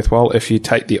going to be worthwhile. If you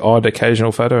take the odd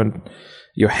occasional photo and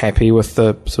you're happy with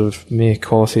the sort of mere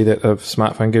quality that a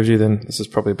smartphone gives you, then this is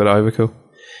probably a bit overkill.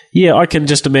 Yeah, I can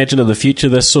just imagine in the future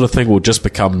this sort of thing will just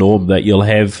become norm, that you'll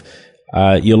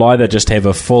either just have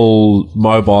a full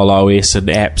mobile OS and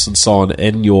apps and so on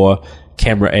in your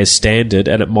camera as standard,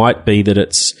 and it might be that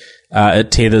it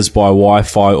tethers by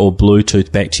Wi-Fi or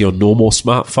Bluetooth back to your normal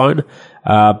smartphone,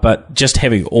 but just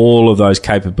having all of those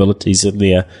capabilities in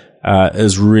there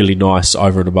is really nice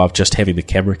over and above just having the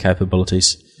camera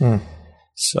capabilities.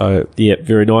 So, yeah,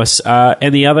 very nice.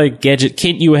 And the other gadget,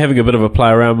 Kent, you were having a bit of a play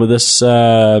around with this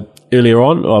earlier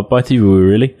on, or both of you were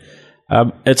really.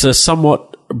 It's a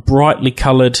somewhat brightly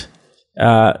coloured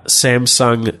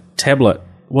Samsung tablet.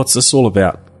 What's this all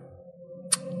about?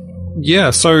 Yeah,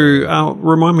 so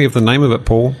remind me of the name of it,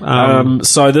 Paul.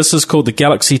 So this is called the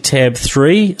Galaxy Tab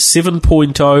 3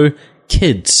 7.0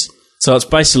 Kids. So it's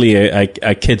basically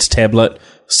a kid's tablet,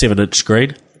 7-inch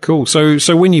screen. Cool. So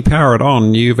when you power it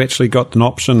on, you've actually got an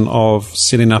option of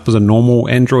setting up as a normal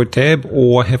Android tab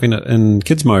or having it in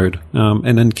kids mode.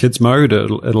 And in kids mode,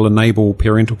 it'll enable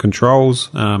parental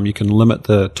controls. You can limit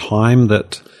the time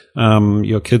that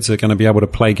your kids are going to be able to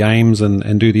play games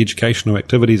and do the educational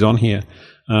activities on here.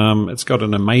 It's got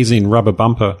an amazing rubber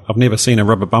bumper. I've never seen a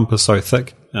rubber bumper so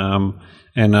thick.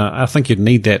 And I think you'd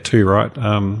need that too, right?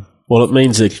 Well, it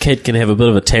means a kid can have a bit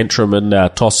of a tantrum and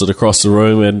toss it across the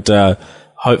room, and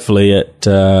hopefully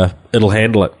it'll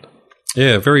handle it.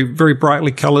 Yeah, very, very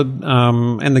brightly coloured,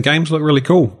 and the games look really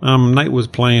cool. Nate was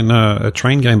playing a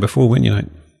train game before, weren't you, Nate?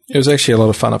 It was actually a lot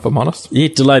of fun, if I'm honest. He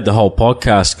delayed the whole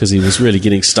podcast because he was really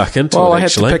getting stuck into it, I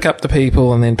had to pick up the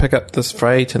people and then pick up this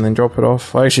freight and then drop it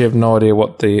off. I actually have no idea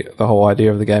what the whole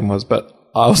idea of the game was, but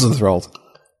I was enthralled.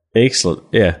 Excellent,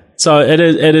 yeah. So it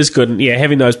is good, and yeah,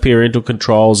 having those parental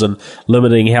controls and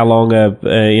limiting how long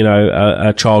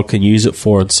a child can use it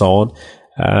for and so on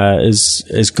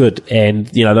is good. And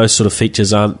those sort of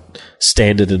features aren't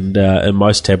standard in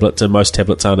most tablets, and most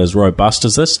tablets aren't as robust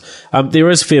as this.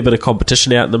 There is a fair bit of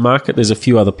competition out in the market. There's a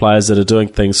few other players that are doing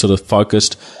things sort of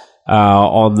focused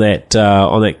on that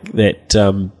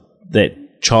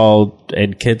child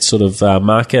and kid sort of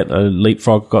market.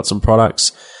 Leapfrog got some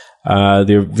products.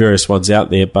 There are various ones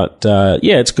out there, but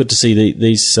it's good to see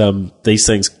these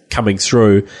things coming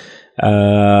through.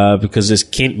 Because as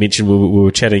Kent mentioned, we were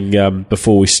chatting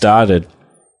before we started,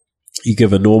 you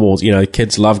give a normal,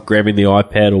 kids love grabbing the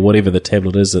iPad or whatever the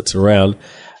tablet is that's around,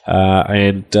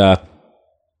 and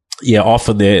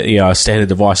often a standard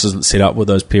device isn't set up with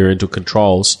those parental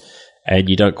controls, and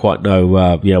you don't quite know,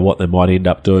 what they might end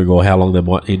up doing or how long they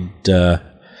might end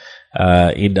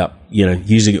up,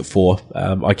 using it for.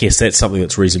 I guess that's something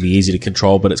that's reasonably easy to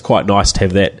control, but it's quite nice to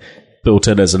have that built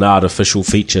in as an artificial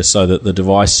feature so that the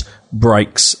device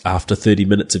breaks after 30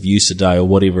 minutes of use a day or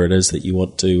whatever it is that you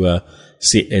want to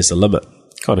set as the limit.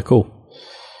 Kind of cool.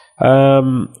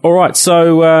 All right,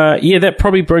 so that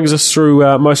probably brings us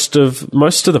through most of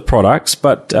the products,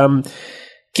 but can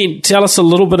you tell us a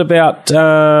little bit about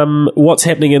what's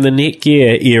happening in the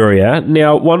Netgear area?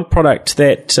 Now, one product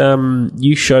that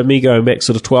you showed me going back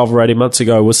sort of 12 or 18 months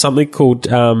ago was something called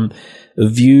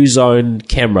View Zone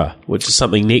Camera, which is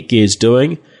something Netgear is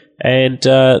doing. And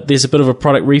there's a bit of a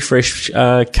product refresh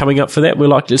coming up for that. We're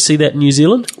likely to see that in New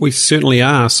Zealand. We certainly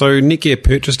are. So Netgear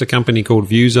purchased a company called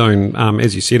ViewZone,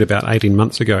 as you said, about 18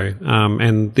 months ago.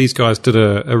 And these guys did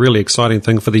a really exciting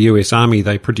thing for the US Army.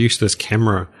 They produced this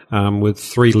camera with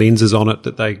 3 lenses on it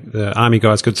that the Army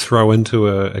guys could throw into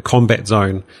a combat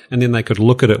zone, and then they could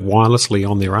look at it wirelessly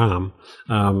on their arm.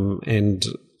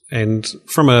 And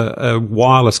from a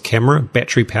wireless camera,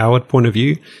 battery-powered point of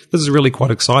view, this is really quite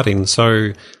exciting.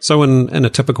 So in a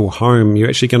typical home, you're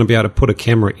actually going to be able to put a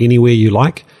camera anywhere you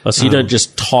like. Oh, so you don't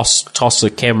just toss a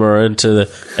camera in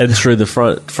through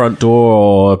the front door,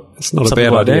 or it's not a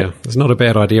bad idea. That? It's not a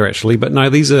bad idea, actually. But no,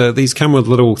 these come with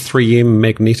little 3M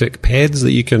magnetic pads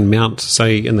that you can mount,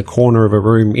 say, in the corner of a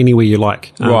room, anywhere you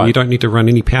like. Right. You don't need to run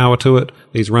any power to it.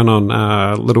 These run on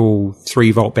little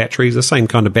 3-volt batteries, the same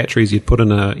kind of batteries you'd put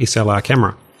in a SLR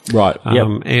camera. Right.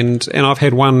 Yep. And I've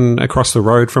had one across the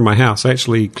road from my house. I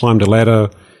actually climbed a ladder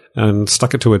and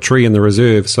stuck it to a tree in the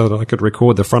reserve so that I could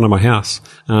record the front of my house.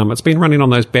 It's been running on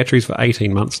those batteries for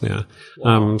 18 months now.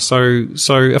 Wow. So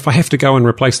if I have to go and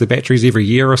replace the batteries every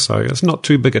year or so, it's not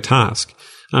too big a task.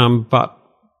 But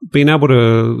being able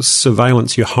to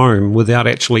surveillance your home without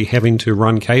actually having to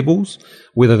run cables,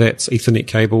 whether that's Ethernet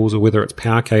cables or whether it's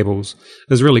power cables,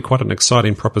 is really quite an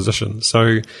exciting proposition.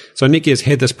 So Netgear's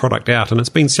had this product out, and it's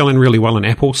been selling really well in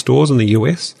Apple stores in the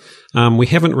US. We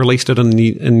haven't released it in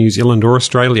New Zealand or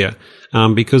Australia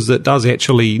because it does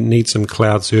actually need some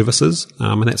cloud services,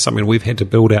 and that's something we've had to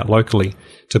build out locally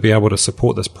to be able to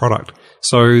support this product.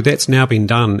 So that's now been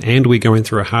done, and we're going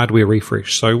through a hardware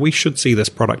refresh. So we should see this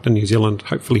product in New Zealand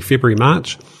hopefully February,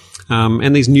 March.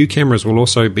 And these new cameras will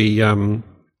also be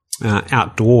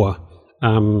outdoor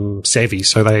savvy,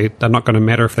 so they're not going to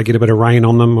matter if they get a bit of rain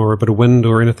on them or a bit of wind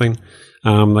or anything.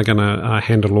 They're going to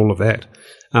handle all of that.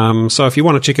 So if you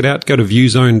want to check it out, go to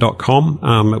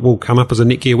viewzone.com. It will come up as a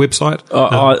Netgear website.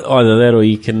 Either that, or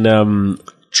you can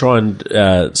try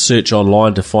and search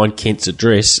online to find Kent's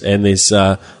address, and there's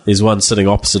one sitting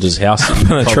opposite his house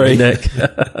on a tree.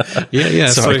 Yeah.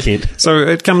 Sorry, Kent. So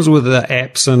it comes with the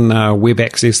apps and web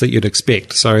access that you'd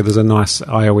expect. So there's a nice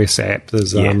iOS app.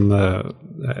 There's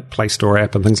the Play Store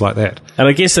app and things like that. And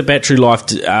I guess the battery life,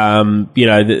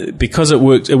 because it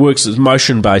works as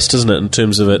motion based, isn't it? In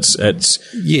terms of its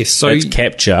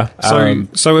capture.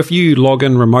 So if you log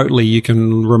in remotely, you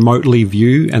can remotely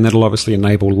view, and that'll obviously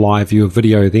enable live view of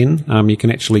video. Then you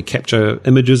can actually capture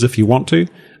images if you want to.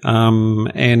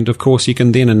 And of course, you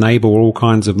can then enable all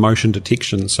kinds of motion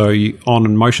detection. So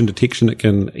on motion detection, it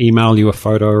can email you a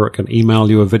photo, or it can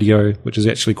email you a video, which is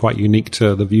actually quite unique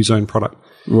to the ViewZone product.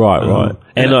 Right.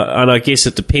 And I guess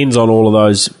it depends on all of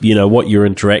those, what your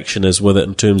interaction is with it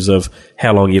in terms of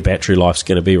how long your battery life's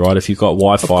going to be, right? If you've got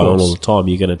Wi-Fi on all the time,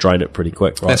 you're going to drain it pretty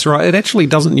quick, right? That's right. It actually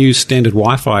doesn't use standard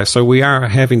Wi-Fi, so we are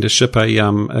having to ship a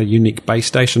unique base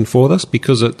station for this,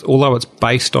 because although it's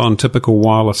based on typical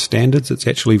wireless standards, it's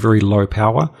actually very low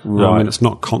power, and it's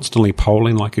not constantly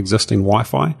polling like existing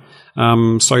Wi-Fi.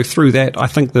 So through that, I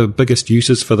think the biggest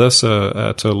uses for this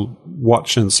are to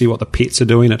watch and see what the pets are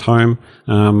doing at home,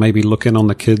 maybe look in on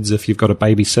the kids if you've got a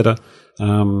babysitter.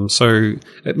 So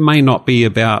it may not be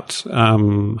about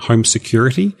home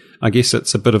security. I guess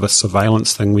it's a bit of a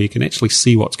surveillance thing where you can actually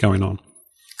see what's going on.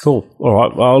 Cool. All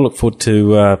right. Well, I'll look forward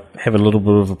to having a little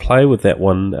bit of a play with that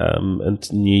one into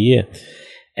the new year.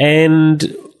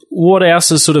 And what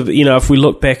else is sort of, if we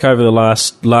look back over the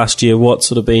last year, what's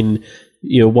sort of been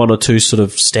one or two sort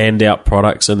of standout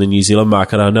products in the New Zealand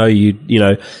market? I know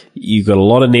you've got a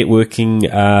lot of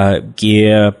networking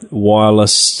gear,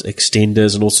 wireless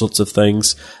extenders, and all sorts of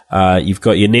things. You've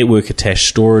got your network attached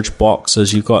storage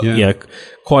boxes. You've got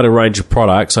quite a range of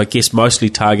products. I guess mostly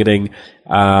targeting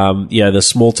the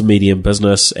small to medium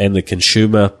business and the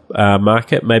consumer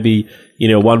market. Maybe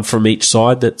one from each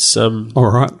side. That's all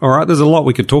right. There's a lot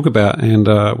we could talk about, and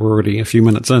we're already a few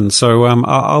minutes in. So,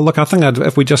 I think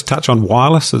if we just touch on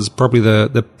wireless, is probably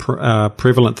the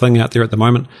prevalent thing out there at the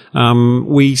moment.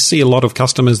 We see a lot of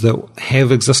customers that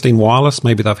have existing wireless.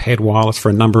 Maybe they've had wireless for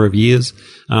a number of years,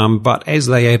 but as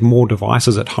they add more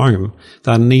devices at home,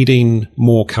 they're needing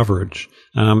more coverage.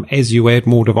 As you add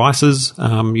more devices,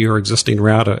 your existing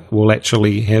router will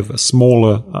actually have a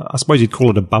smaller, I suppose you'd call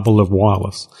it a bubble of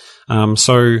wireless.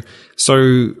 So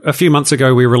a few months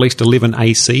ago, we released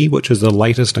 11AC, which is the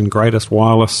latest and greatest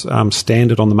wireless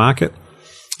standard on the market.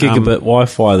 Gigabit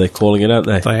Wi-Fi, they're calling it, aren't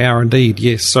they? They are indeed,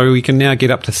 yes. So we can now get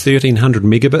up to 1,300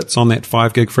 megabits on that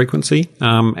 5 gig frequency.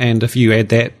 And if you add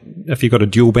that if you've got a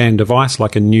dual band device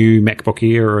like a new MacBook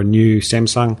Air or a new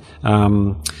Samsung,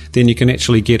 then you can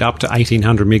actually get up to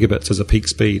 1800 megabits as a peak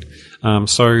speed.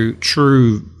 So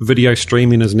true video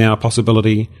streaming is now a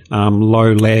possibility.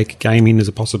 Low lag gaming is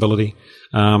a possibility.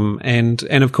 And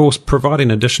of course,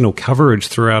 providing additional coverage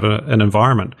throughout an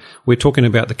environment. We're talking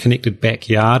about the connected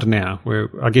backyard now, where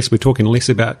I guess we're talking less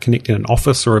about connecting an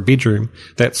office or a bedroom.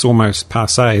 That's almost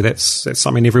passé. That's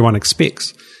something everyone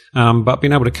expects. But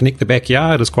being able to connect the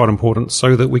backyard is quite important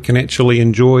so that we can actually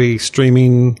enjoy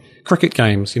streaming cricket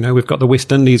games. You know, we've got the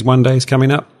West Indies one days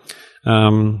coming up.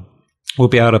 We'll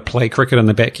be able to play cricket in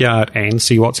the backyard and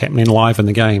see what's happening live in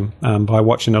the game by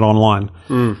watching it online.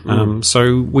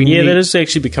 So that is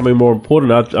actually becoming more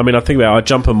important. I mean, I think about I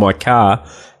jump in my car,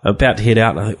 I'm about to head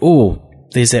out, and I think, oh,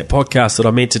 there's that podcast that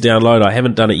I meant to download. I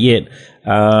haven't done it yet.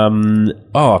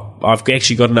 I've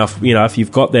actually got enough, you know, if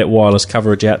you've got that wireless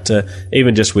coverage out to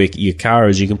even just where your car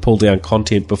is, you can pull down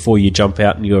content before you jump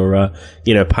out and you're,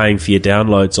 paying for your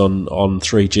downloads on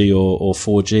 3G or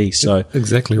 4G. So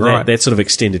exactly right. That sort of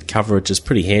extended coverage is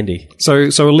pretty handy. So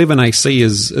 11AC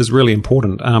is really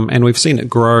important. And we've seen it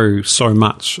grow so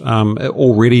much.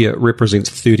 Already it represents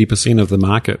 30% of the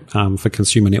market, for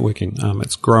consumer networking.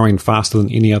 It's growing faster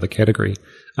than any other category.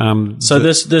 So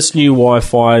this new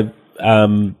Wi-Fi,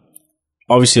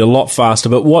 obviously a lot faster,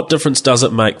 but what difference does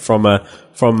it make from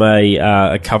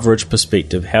a coverage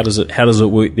perspective? How does it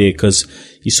work there? Because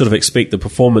you sort of expect the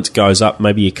performance goes up,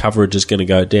 maybe your coverage is going to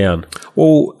go down.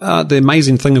 Well, the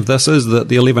amazing thing of this is that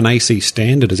the 11AC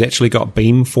standard has actually got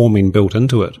beamforming built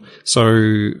into it.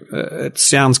 So it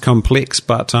sounds complex,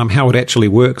 but how it actually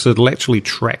works, it'll actually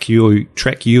track you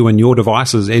and your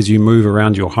devices as you move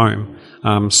around your home.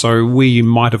 So where you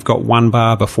might have got one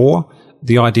bar before,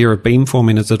 the idea of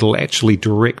beamforming is it'll actually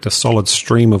direct a solid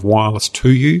stream of wireless to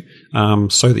you,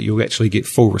 so that you'll actually get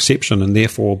full reception and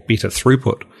therefore better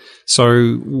throughput.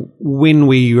 So when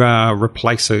we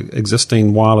replace an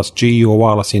existing wireless G or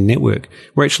wireless N network,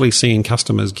 we're actually seeing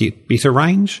customers get better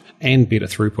range and better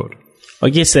throughput. I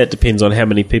guess that depends on how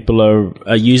many people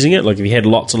are using it. Like if you had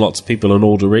lots and lots of people in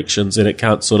all directions, then it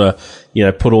can't sort of,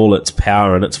 put all its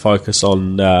power and its focus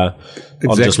on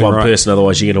just one person.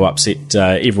 Otherwise, you're going to upset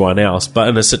everyone else. But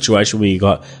in a situation where you've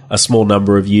got a small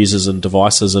number of users and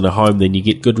devices in a home, then you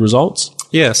get good results.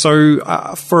 Yeah,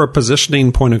 so for a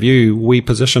positioning point of view, we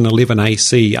position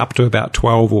 11AC up to about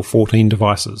 12 or 14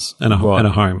 devices in a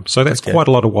home. So that's quite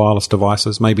a lot of wireless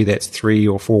devices. Maybe that's 3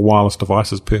 or 4 wireless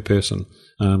devices per person.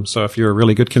 So if you're a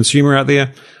really good consumer out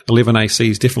there, 11AC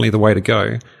is definitely the way to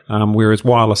go. Whereas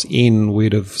wireless N,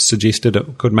 we'd have suggested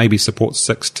it could maybe support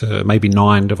 6 to maybe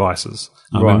 9 devices.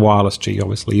 And wireless G,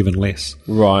 obviously, even less.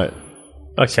 Right.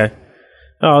 Okay.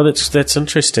 Oh, that's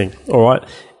interesting. All right.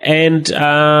 And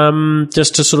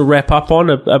just to sort of wrap up on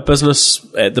the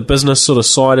business sort of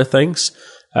side of things,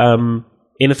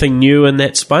 anything new in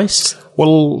that space?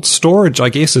 Well, storage, I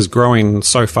guess, is growing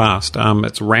so fast.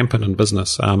 It's rampant in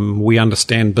business. We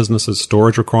understand businesses'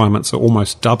 storage requirements are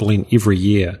almost doubling every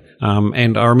year.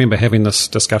 And I remember having this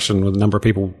discussion with a number of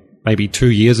people maybe 2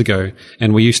 years ago,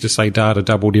 and we used to say data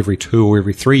doubled every 2 or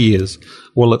every 3 years.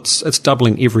 Well, it's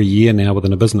doubling every year now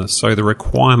within a business. So the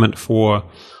requirement for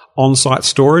on-site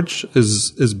storage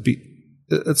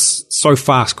it's so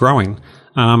fast growing.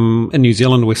 In New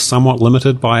Zealand, we're somewhat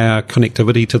limited by our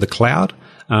connectivity to the cloud.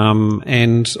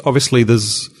 And obviously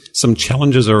there's some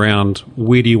challenges around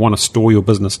where do you want to store your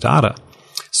business data.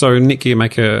 So Netgear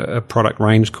make a product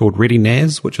range called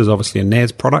ReadyNAS, which is obviously a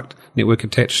NAS product, network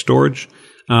attached storage.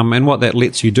 And what that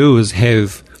lets you do is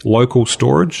have local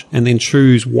storage and then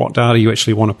choose what data you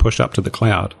actually want to push up to the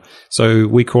cloud. So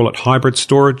we call it hybrid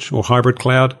storage or hybrid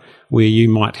cloud, where you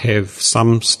might have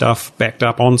some stuff backed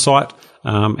up on site,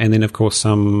 and then of course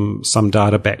some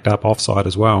data backed up off-site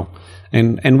as well.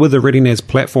 And with the ReadyNAS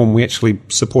platform, we actually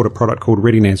support a product called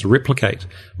ReadyNAS Replicate,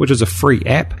 which is a free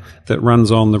app that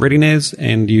runs on the ReadyNAS,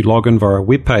 and you log in via a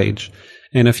web page.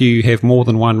 And if you have more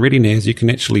than one ReadyNAS, you can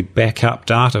actually back up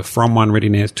data from one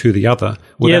ReadyNAS to the other.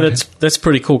 Yeah, that's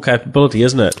pretty cool capability,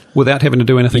 isn't it? Without having to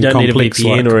do anything complex need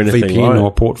a VPN like or anything, VPN right?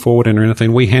 or port forwarding or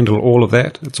anything. We handle all of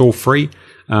that. It's all free.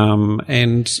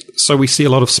 And so we see a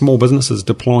lot of small businesses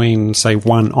deploying, say,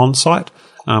 one on-site,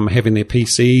 having their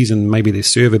PCs and maybe their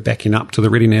server backing up to the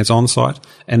ReadyNAS on-site,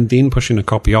 and then pushing a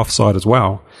copy off-site as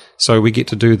well. So we get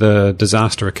to do the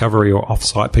disaster recovery or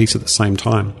off-site piece at the same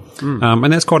time.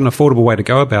 And that's quite an affordable way to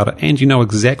go about it. And you know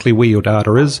exactly where your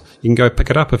data is. You can go pick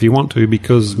it up if you want to,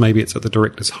 because maybe it's at the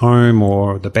director's home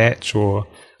or the batch or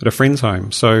at a friend's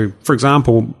home. So, for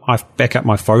example, I back up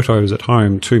my photos at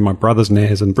home to my brother's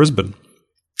NAS in Brisbane.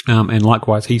 And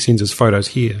likewise, he sends his photos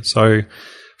here. So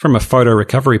from a photo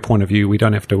recovery point of view, we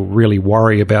don't have to really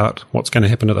worry about what's going to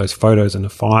happen to those photos in a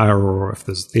fire or if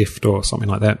there's theft or something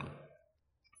like that.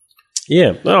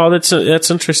 Yeah, that's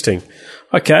interesting.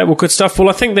 Okay, well, good stuff. Well,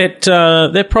 I think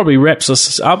that probably wraps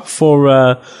us up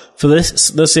for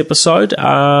this episode.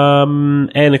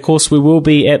 And of course, we will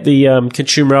be at the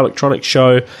Consumer Electronics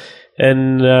Show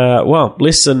in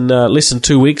less than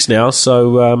 2 weeks now.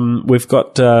 So we've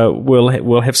got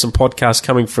we'll have some podcasts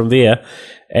coming from there.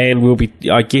 And we'll be,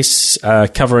 I guess,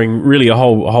 covering really a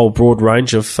whole broad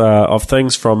range of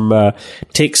things, from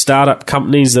tech startup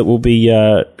companies that will be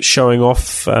showing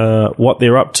off what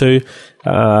they're up to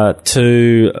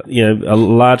a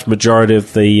large majority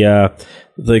of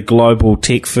the global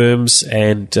tech firms,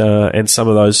 and some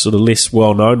of those sort of less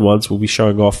well known ones will be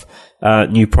showing off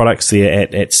new products there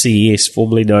at CES,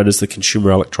 formerly known as the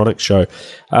Consumer Electronics Show.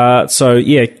 So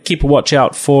yeah, keep a watch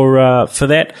out for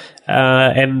that.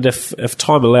 And if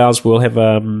time allows, we'll have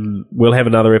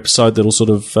another episode that'll sort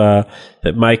of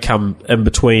that may come in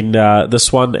between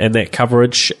this one and that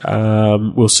coverage.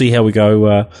 We'll see how we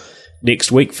go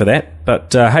next week for that.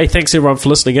 But hey, thanks everyone for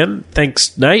listening in.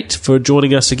 Thanks, Nate, for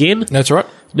joining us again. That's right.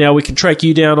 Now we can track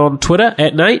you down on Twitter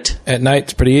at Nate. At Nate,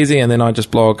 it's pretty easy, and then I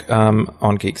just blog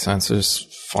on Geek Zone, so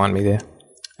just find me there.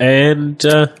 And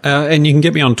you can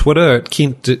get me on Twitter at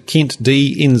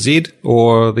KentDNZ,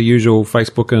 or the usual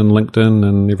Facebook and LinkedIn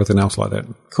and everything else like that.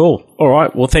 Cool. All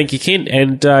right. Well, thank you, Kent.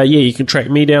 And you can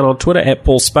track me down on Twitter at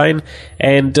Paul Spain.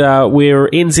 And we're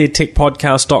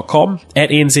nztechpodcast.com, at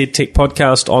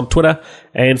nztechpodcast on Twitter,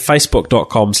 and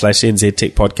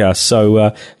facebook.com/nztechpodcast.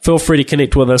 So feel free to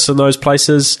connect with us in those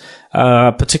places,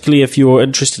 particularly if you're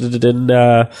interested in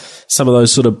some of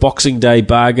those sort of Boxing Day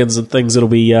bargains and things that'll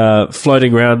be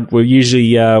floating around. We'll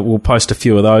usually we'll post a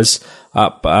few of those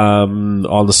up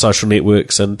on the social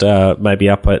networks, and maybe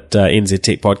up at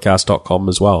nztechpodcast.com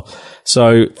as well.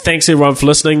 So thanks everyone for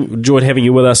listening. Enjoyed having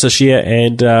you with us this year,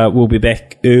 and we'll be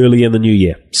back early in the new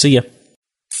year. See ya.